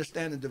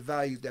the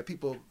values that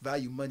people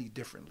value money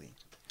differently.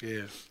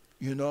 Yeah.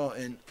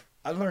 And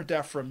I learned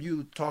that from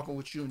you, talking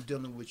with you and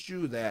dealing with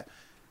you, that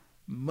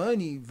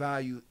money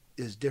value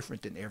is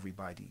different than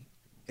everybody,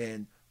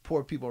 and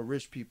poor people and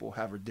rich people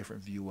have a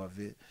different view of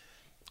it.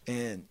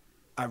 And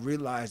I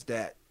realized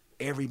that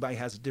everybody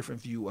has a different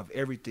view of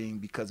everything,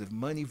 because if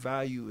money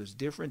value is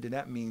different, then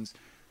that means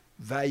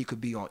value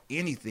could be on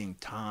anything: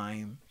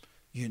 time,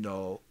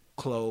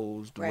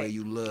 clothes, the way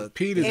you look.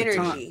 Pete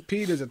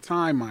is a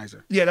time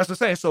miser. Yeah, that's what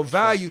I'm saying. So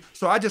value.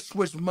 So I just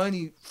switched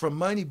money from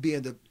money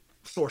being the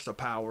source of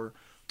power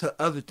to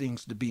other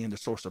things to being the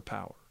source of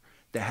power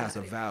that has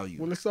a value.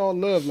 Well, it's all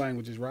love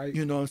languages, right?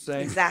 You know what I'm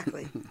saying?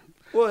 Exactly.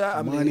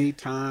 Well, money,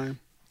 time.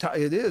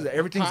 It is.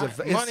 Everything's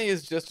money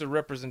is just a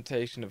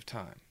representation of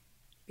time.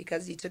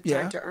 Because you took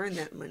time to earn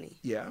that money.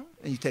 Yeah,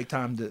 and you take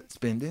time to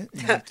spend it.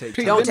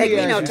 Don't take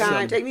me no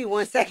time. Take me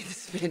 1 second to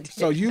spend it.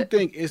 So you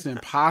think it's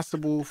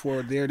impossible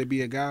for there to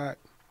be a God?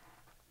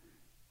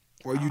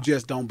 Or you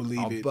just don't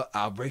believe it? But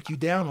I'll break you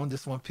down on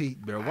this one,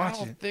 Pete. Better watch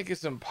it. I don't think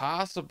it's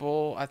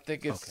impossible. I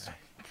think it's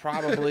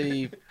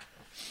probably...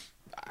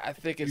 I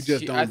think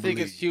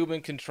it's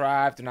human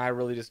contrived, and I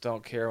really just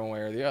don't care one way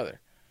or the other.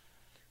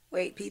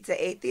 Wait, Pete's an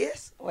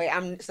atheist? Wait,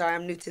 I'm sorry,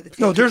 I'm new to the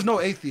team. No, there's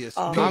no atheist.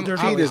 Oh.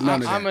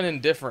 I'm an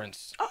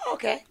indifference. Oh,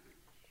 okay.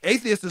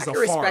 Atheist is a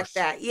farce. Respect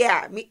that.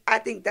 Yeah, I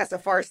think that's a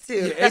farce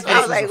too. Yeah, that's why I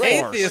was like,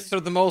 wait. Atheists are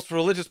the most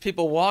religious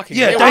people walking.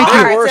 Yeah,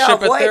 they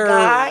worship at their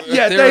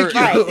thank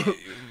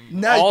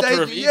you.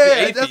 Altar of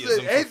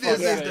atheism.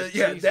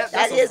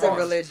 That is a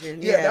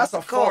religion. Yeah, that's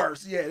a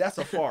farce. Yeah, that's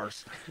a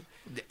farce.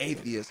 The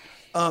atheist.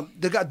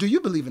 The God. Do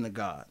you believe in a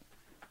God?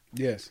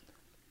 Yes.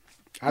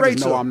 I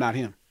just know I'm not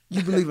him.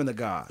 You believe in a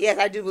God? Yes,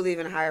 I do believe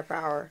in a higher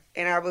power,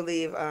 and I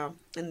believe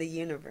in the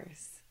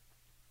universe.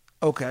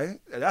 Okay,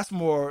 that's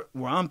more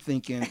where I'm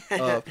thinking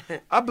of.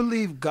 I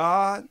believe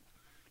God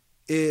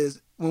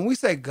is, when we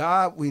say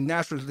God, we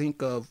naturally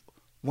think of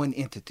one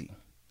entity.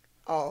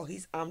 Oh,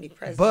 he's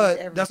omnipresent.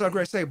 But that's what I'm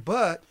going to say.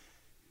 But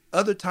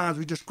other times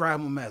we describe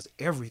him as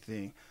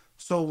everything.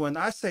 So when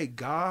I say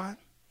God,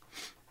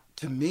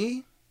 to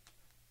me,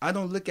 I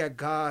don't look at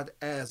God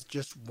as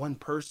just one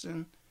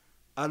person.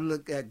 I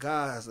look at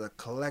God as a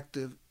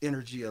collective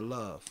energy of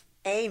love.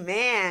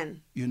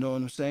 Amen. You know what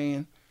I'm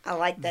saying? I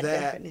like that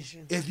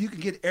definition. If you can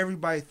get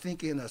everybody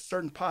thinking in a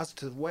certain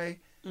positive way,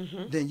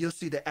 then you'll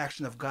see the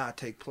action of God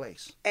take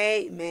place.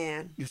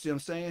 Amen. You see what I'm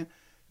saying?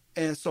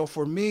 And so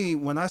for me,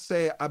 when I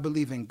say I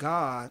believe in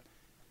God,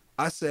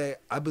 I say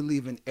I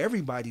believe in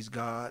everybody's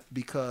God,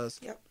 because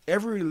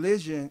every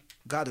religion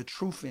got a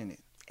truth in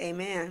it.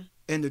 Amen.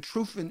 And the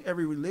truth in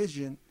every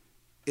religion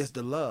is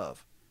the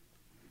love.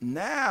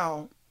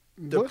 Now,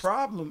 the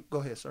problem... Go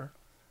ahead, sir.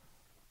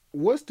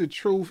 What's the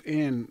truth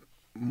in,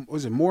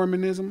 was it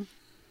Mormonism?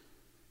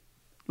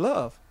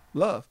 Love.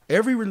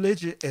 Every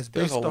religion is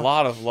based on... There's a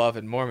lot of love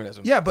in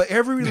Mormonism. Yeah, but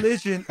every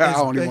religion I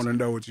don't even want to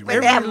know what you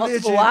mean. They have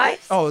multiple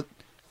wives? Oh,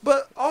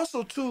 but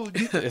also, too...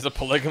 It's a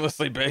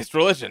polygamously based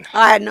religion.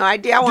 I had no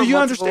idea. I want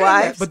multiple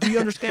wives. But do you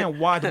understand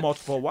why the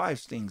multiple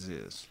wives things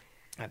is?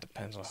 That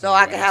depends on so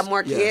I can have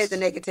more kids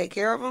and they can take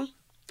care of them?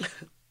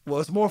 Well,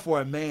 it's more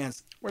for a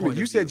man's Wait a minute,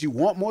 you said you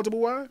want multiple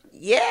wives?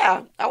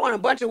 Yeah. I want a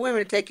bunch of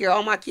women to take care of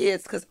all my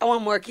kids, because I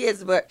want more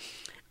kids, but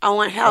I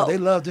want help. Oh, they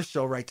love this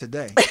show right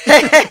today.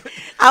 I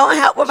want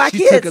help with my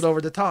kids. She took it over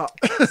the top.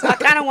 So I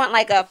kind of want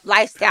like a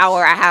lifestyle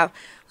where I have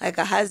like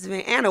a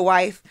husband and a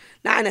wife,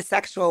 not in a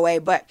sexual way,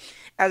 but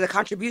as a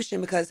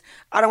contribution, because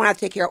I don't want to have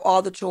to take care of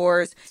all the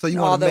chores. So you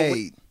want a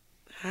maid?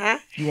 Huh?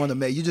 You want a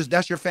maid?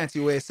 That's your fancy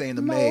way of saying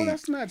the maid. No,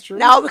 that's not true.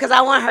 No, because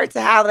I want her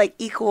to have like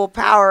equal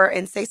power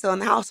and say so in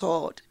the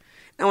household.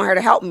 I want her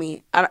to help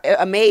me.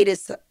 A maid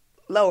is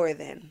lower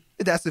than.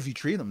 That's if you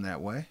treat them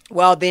that way.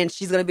 Well, then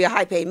she's going to be a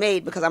high paid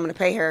maid, because I'm going to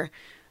pay her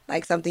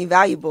like something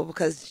valuable,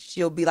 because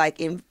she'll be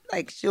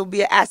she'll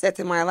be an asset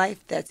to my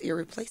life that's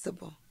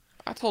irreplaceable.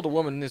 I told a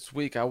woman this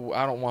week I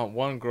don't want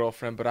one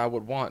girlfriend, but I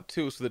would want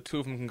two, so the two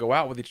of them can go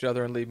out with each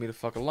other and leave me the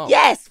fuck alone.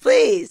 Yes,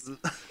 please.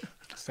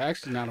 It's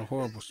actually not a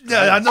horrible story.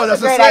 Yeah, I know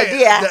that's a great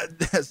idea.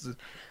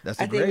 That's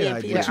a great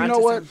idea. But you know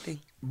what?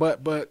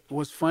 But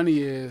what's funny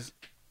is,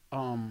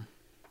 I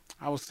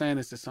was saying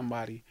this to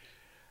somebody.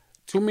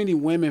 Too many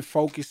women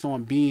focus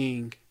on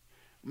being.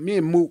 Me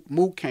and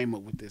Mook came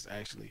up with this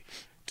actually.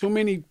 Too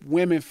many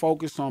women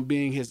focus on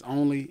being his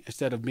only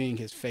instead of being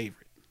his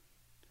favorite.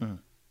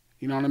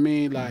 You know what I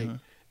mean? Like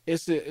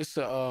it's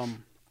a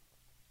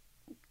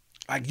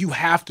like you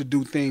have to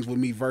do things with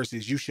me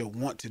versus you should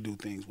want to do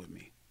things with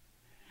me.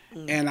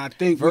 And I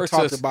think versus, we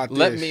talked about this.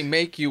 Let me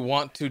make you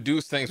want to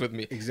do things with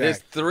me. Exactly. There's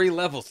 3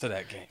 levels to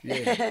that game.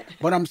 Yeah.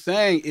 But I'm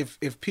saying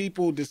if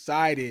people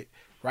decided,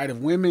 right, if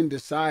women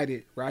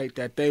decided, right,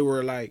 that they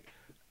were like,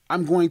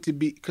 I'm going to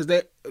be, because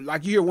they,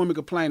 like you hear women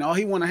complain, oh,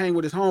 he want to hang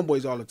with his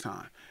homeboys all the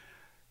time.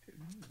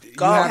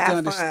 You have to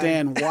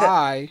understand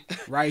why,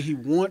 right, he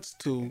wants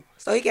to.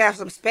 So he can have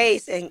some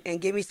space and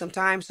give me some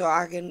time so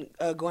I can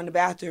go in the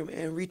bathroom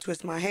and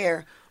retwist my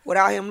hair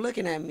without him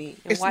looking at me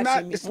and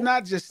watching me. It's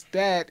not just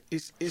that.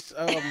 It's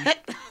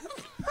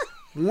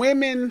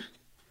women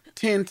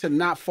tend to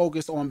not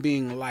focus on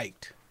being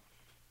liked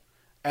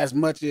as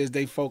much as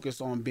they focus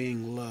on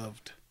being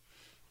loved.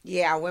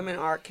 Yeah, women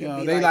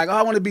they like, oh,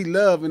 I want to be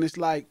loved, and it's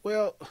like,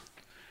 well.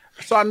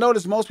 So I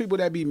notice most people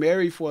that be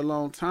married for a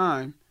long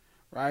time,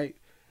 right?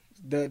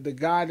 The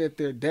guy that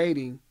they're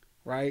dating,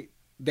 right?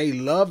 They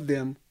love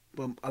them,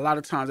 but a lot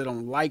of times they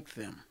don't like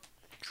them.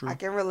 True. I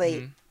can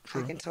relate.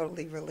 I can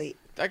totally relate.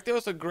 Like there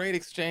was a great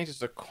exchange.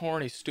 It's a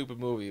corny, stupid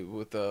movie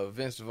with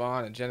Vince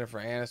Vaughn and Jennifer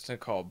Aniston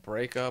called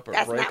Breakup or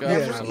Breakup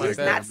or something like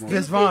that.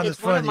 Vince Vaughn is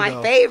funny. One of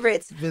my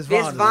favorites. Vince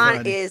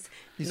Vaughn is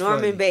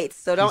Norman Bates.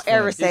 So don't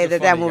ever say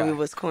that movie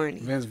was corny.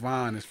 Vince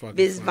Vaughn is fucking.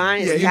 Vince Vaughn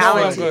is talented. You know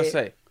what I'm gonna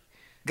say?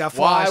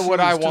 Why would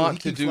I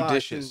want to do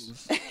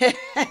dishes?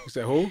 You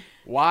said who?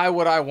 Why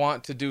would I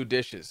want to do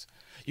dishes?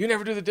 You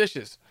never do the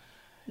dishes.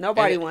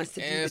 Nobody wants to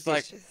do the dishes.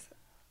 Like,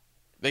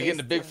 they get in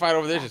a big fight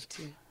over the dishes.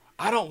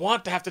 I don't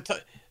want to have to tell.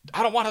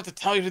 I don't want to have to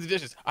tell you to do the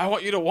dishes. I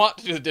want you to want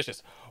to do the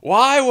dishes.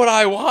 Why would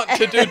I want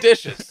to do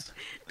dishes?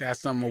 That's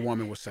something a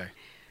woman would say.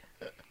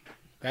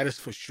 That is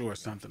for sure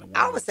something a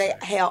woman I would say,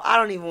 hell, I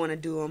don't even want to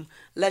do them.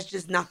 Let's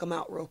just knock them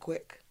out real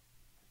quick.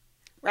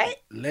 Right?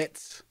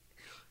 Let's.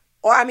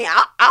 Or, I mean,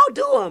 I'll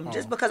do them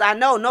just because I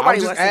know nobody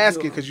wants to do them. I'm just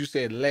asking because you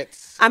said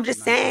let's. I'm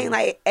just saying,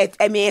 like,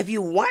 if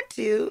you want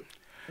to,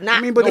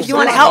 not, but if you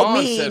want to help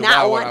me,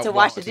 not want to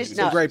wash the dishes. It's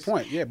a great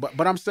point, yeah.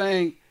 But I'm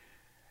saying,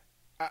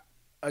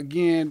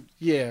 again,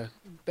 yeah,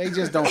 they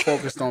just don't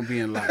focus on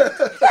being liked.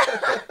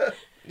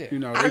 You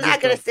know, I'm not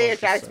going to say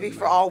try to speak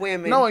for all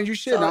women. No, and you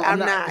should. So I'm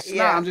not.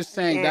 I'm just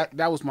saying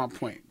that was my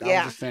point. I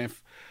was just saying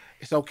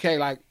it's okay.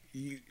 Like,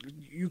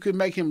 you could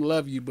make him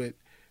love you, but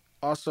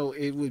also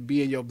it would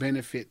be in your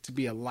benefit to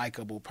be a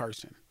likable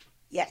person.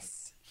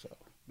 Yes. So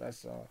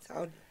that's all.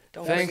 So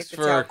don't Thanks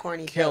for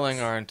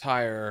killing our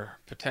entire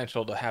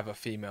potential to have a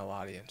female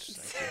audience.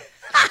 Thank you.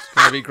 It's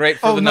going to be great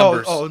for the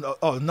numbers.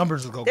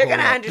 Numbers will go. They're going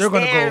to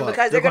understand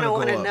because they're going to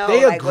want to know.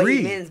 They like, agree. What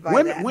he means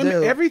by that.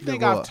 Women,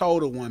 everything I've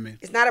told a woman.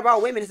 It's not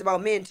about women. It's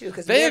about men too.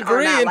 Because they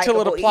agree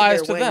until it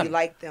applies to them. You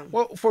like them.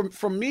 Well,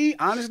 for me,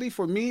 honestly,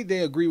 they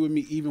agree with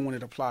me even when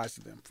it applies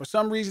to them. For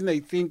some reason, they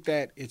think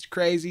that it's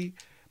crazy,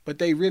 but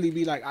they really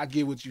be like, "I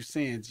get what you're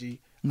saying, G."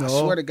 No. I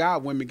swear to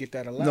God, women get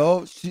that a lot.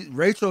 No,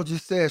 Rachel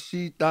just said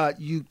she thought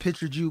you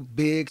pictured you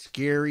big,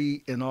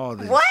 scary, and all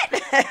this.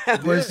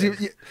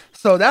 What?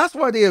 So that's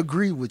why they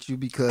agree with you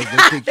because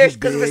they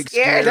think you're big,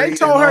 scary. They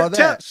told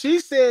her, she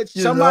said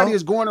somebody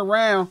is going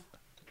around.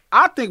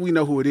 I think we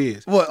know who it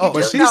is.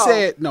 But she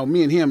said, no,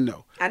 me and him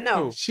know. I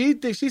know. She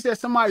said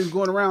somebody's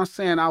going around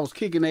saying I was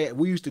kicking their ass.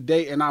 We used to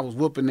date and I was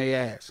whooping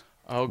their ass.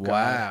 Oh, God.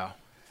 Wow.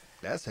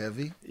 That's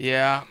heavy.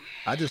 Yeah.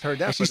 I just heard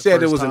that. And she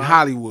said it was in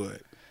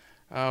Hollywood.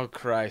 Oh,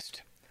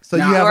 Christ. So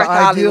now, you have an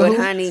idea, Hollywood,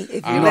 honey,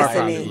 if you're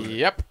listening.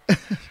 Yep.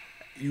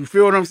 You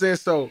feel what I'm saying?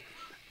 So,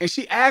 and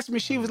she asked me,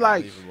 she was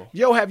like,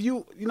 yo, have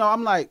you,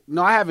 I'm like,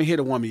 no, I haven't hit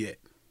a woman yet.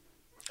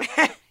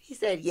 He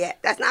said, yeah.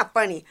 That's not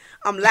funny.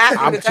 I'm laughing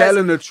I'm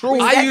telling the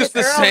truth. I used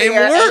the same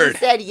word. He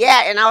said,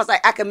 yeah. And I was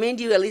like, I commend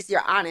you. At least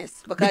you're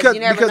honest. Because you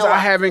never know I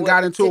haven't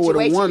got into it with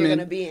a woman. You're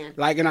gonna be in.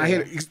 Like, and I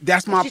hit,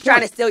 that's my point. She's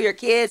trying to steal your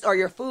kids or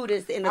your food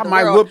is the end of the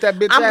world. I might whoop that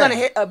bitch I'm going to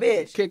hit a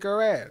bitch. Kick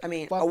her ass. I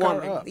mean, fuck a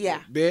woman. Her up.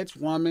 Yeah. Bitch,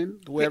 woman,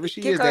 whoever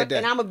she kick is her, that day.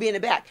 And I'm going to be in the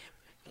back.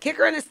 Kick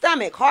her in the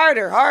stomach.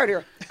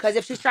 Harder. Because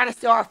if she's trying to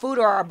steal our food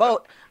or our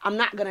boat, I'm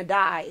not going to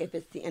die if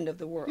it's the end of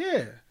the world.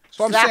 Yeah.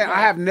 So I'm saying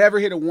I have never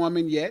hit a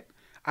woman yet.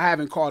 I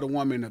haven't called a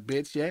woman a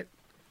bitch yet.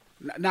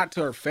 Not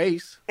to her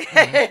face.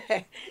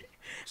 I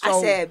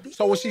said.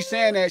 So when she's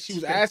saying that, she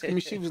was asking me.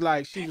 She was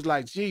like,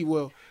 "Gee,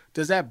 well,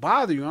 does that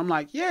bother you?" I'm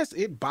like, "Yes,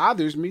 it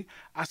bothers me."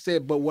 I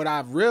said, "But what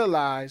I've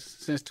realized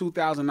since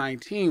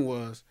 2019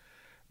 was,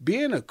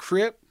 being a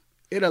Crip,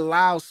 it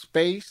allows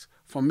space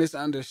for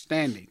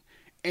misunderstanding.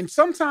 And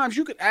sometimes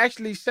you could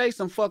actually say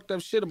some fucked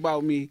up shit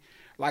about me,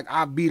 like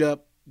I beat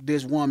up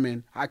this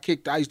woman. I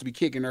used to be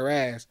kicking her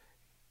ass.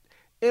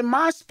 In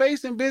my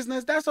space and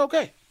business, that's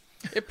okay."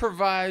 It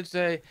provides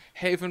a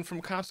haven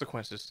from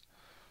consequences.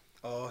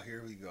 Oh,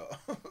 here we go.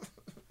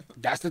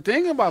 That's the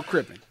thing about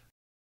Crippin'.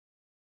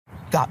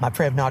 Got my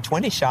Prevnar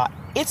 20 shot.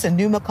 It's a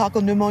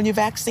pneumococcal pneumonia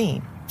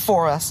vaccine.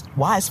 For us,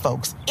 wise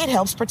folks, it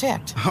helps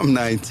protect. I'm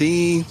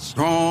 19,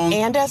 strong.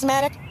 And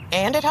asthmatic,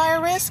 and at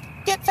higher risk?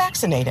 Get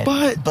vaccinated.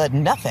 But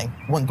nothing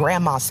when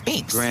grandma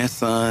speaks.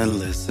 Grandson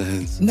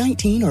listens.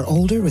 19 or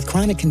older with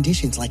chronic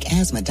conditions like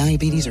asthma,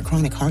 diabetes, or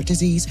chronic heart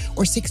disease,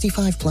 or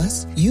 65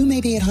 plus, you may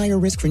be at higher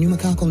risk for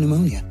pneumococcal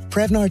pneumonia.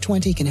 Prevnar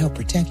 20 can help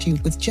protect you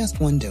with just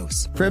one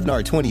dose.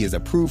 Prevnar 20 is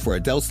approved for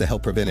adults to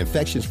help prevent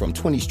infections from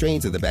 20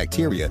 strains of the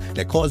bacteria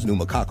that cause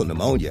pneumococcal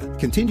pneumonia.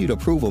 Continued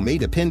approval may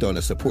depend on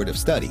a supportive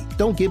study.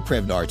 Don't give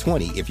Prevnar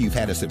 20 if you've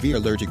had a severe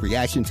allergic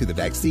reaction to the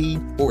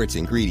vaccine or its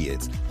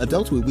ingredients.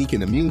 Adults with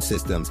weakened immune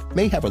systems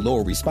may have a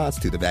lower response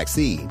to the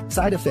vaccine.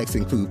 Side effects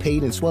include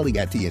pain and swelling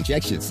at the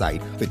injection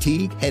site,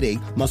 fatigue, headache,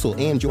 muscle,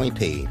 and joint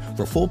pain.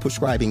 For full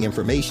prescribing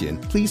information,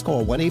 please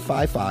call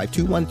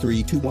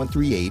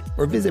 1-855-213-2138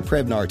 or visit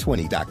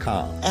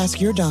Prevnar20.com.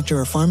 Ask your doctor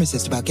or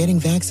pharmacist about getting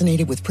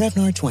vaccinated with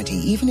Prevnar 20,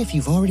 even if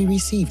you've already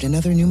received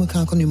another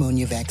pneumococcal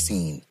pneumonia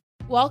vaccine.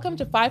 Welcome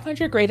to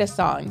 500 Greatest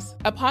Songs,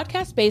 a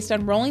podcast based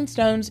on Rolling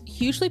Stone's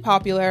hugely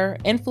popular,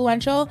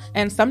 influential,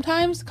 and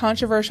sometimes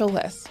controversial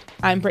list.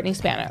 I'm Brittany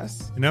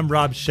Spanos. And I'm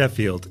Rob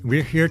Sheffield.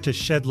 We're here to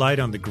shed light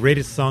on the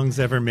greatest songs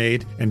ever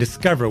made and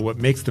discover what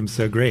makes them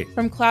so great.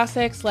 From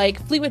classics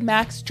like Fleetwood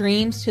Mac's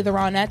Dreams to the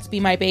Ronettes'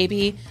 Be My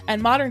Baby,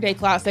 and modern-day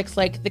classics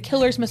like The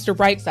Killer's Mr.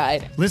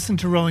 Brightside. Listen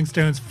to Rolling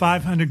Stone's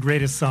 500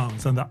 Greatest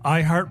Songs on the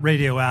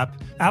iHeartRadio app,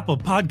 Apple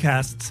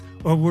Podcasts,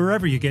 or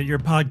wherever you get your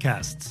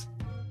podcasts.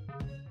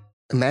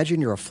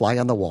 Imagine you're a fly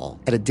on the wall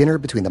at a dinner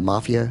between the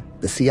mafia,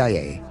 the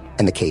CIA,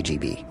 and the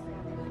KGB.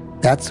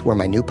 That's where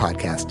my new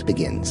podcast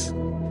begins.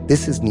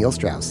 This is Neil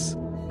Strauss,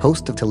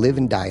 host of To Live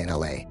and Die in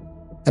LA,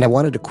 and I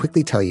wanted to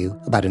quickly tell you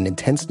about an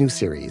intense new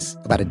series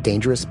about a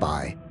dangerous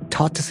spy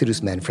taught to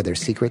seduce men for their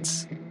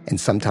secrets and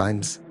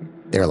sometimes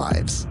their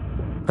lives.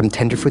 From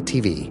Tenderfoot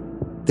TV,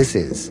 this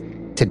is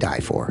To Die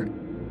For.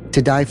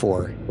 To Die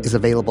For is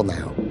available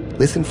now.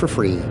 Listen for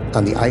free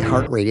on the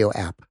iHeartRadio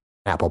app,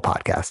 Apple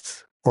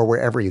Podcasts, or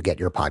wherever you get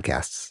your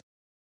podcasts.